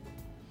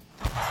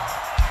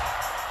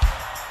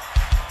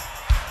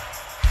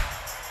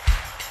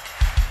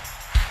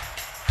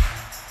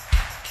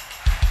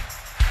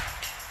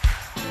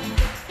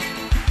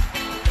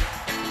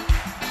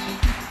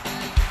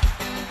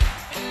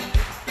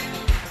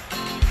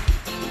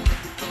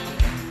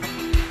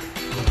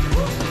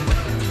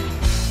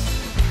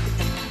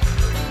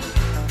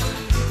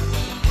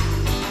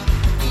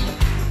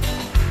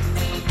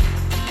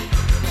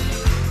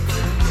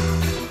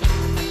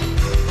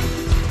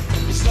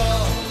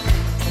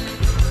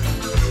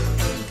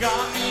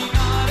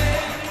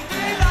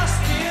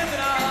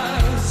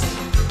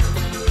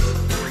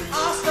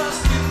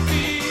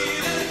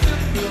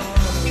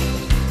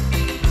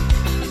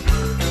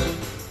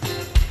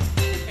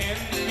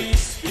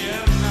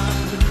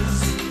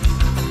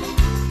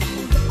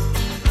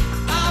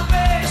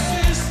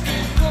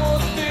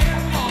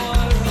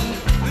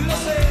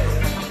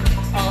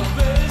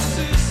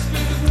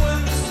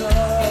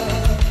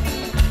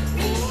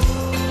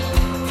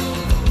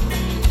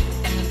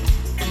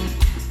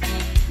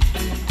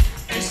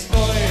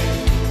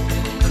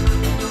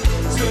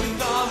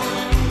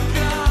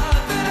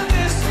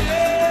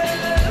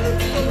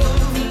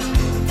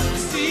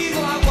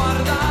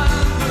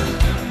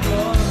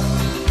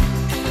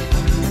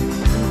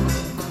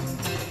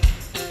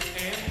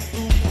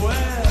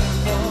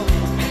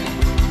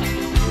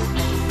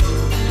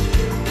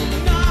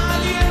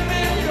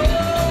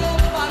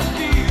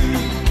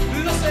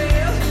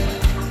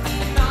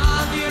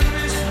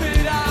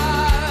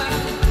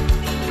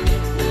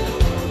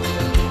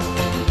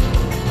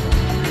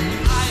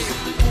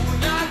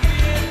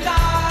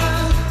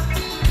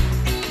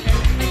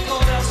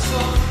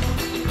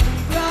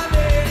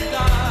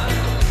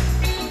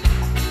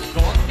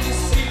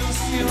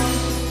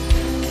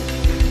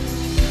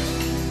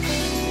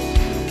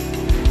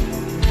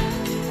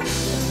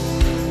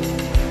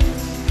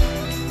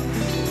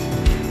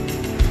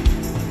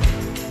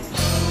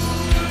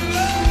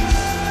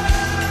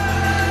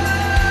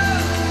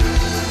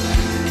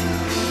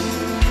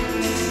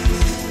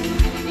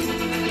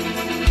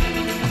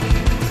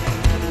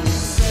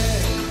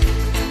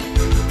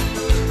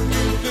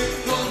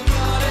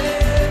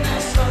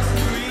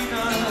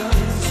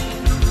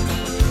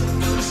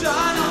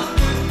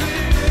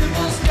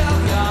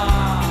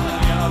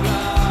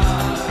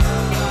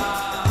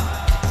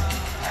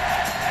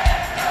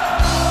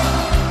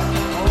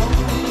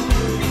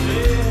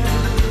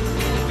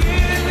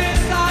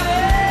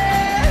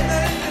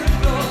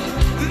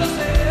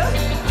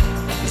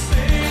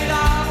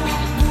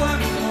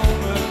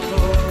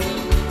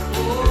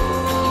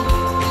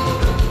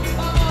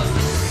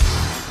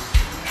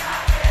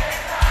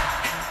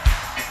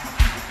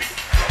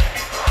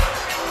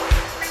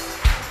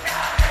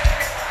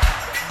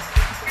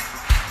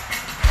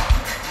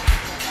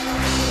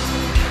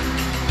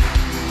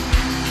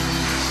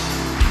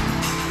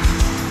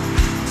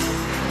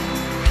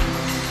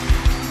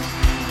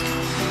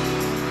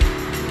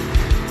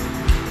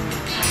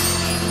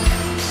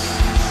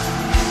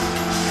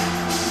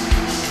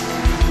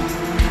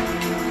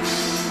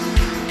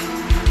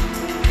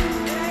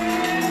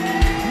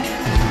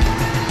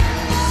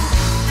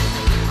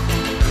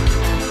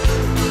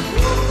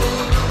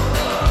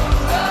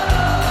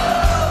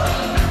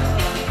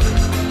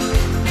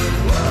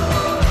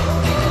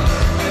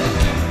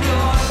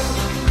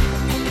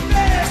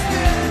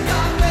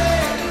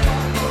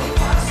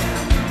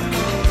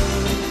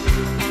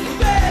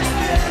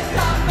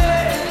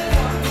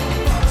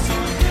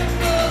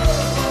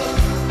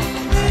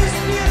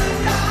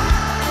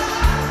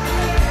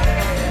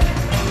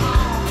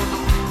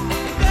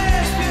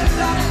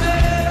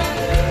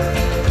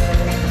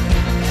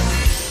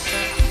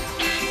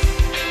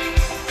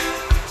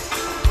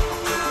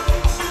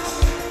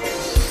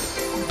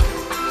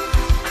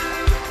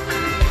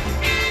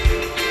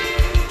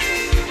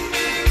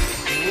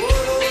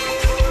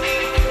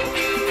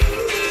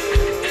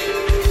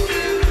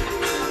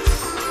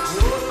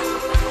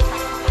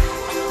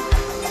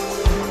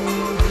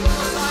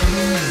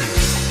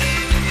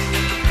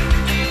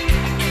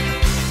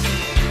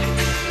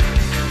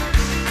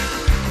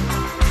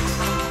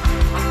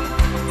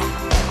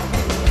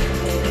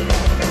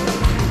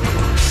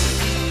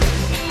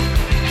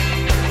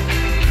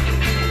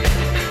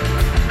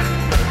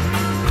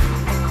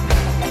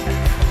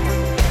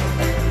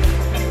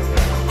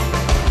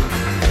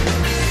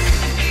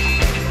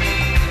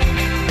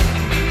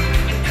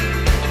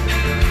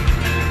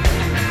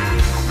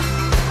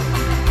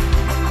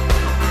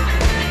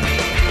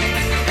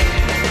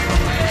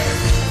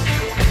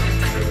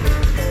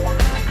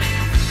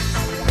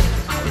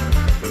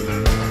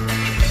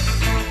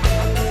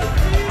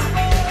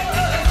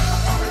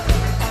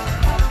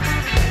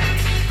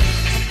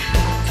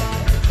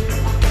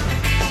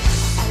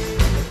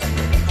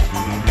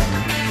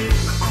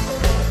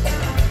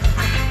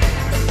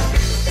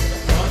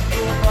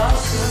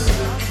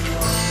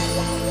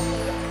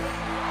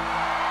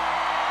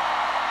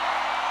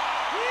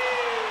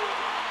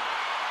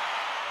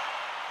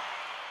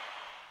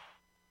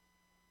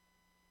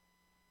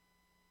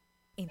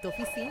 en tu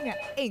oficina,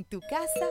 en tu casa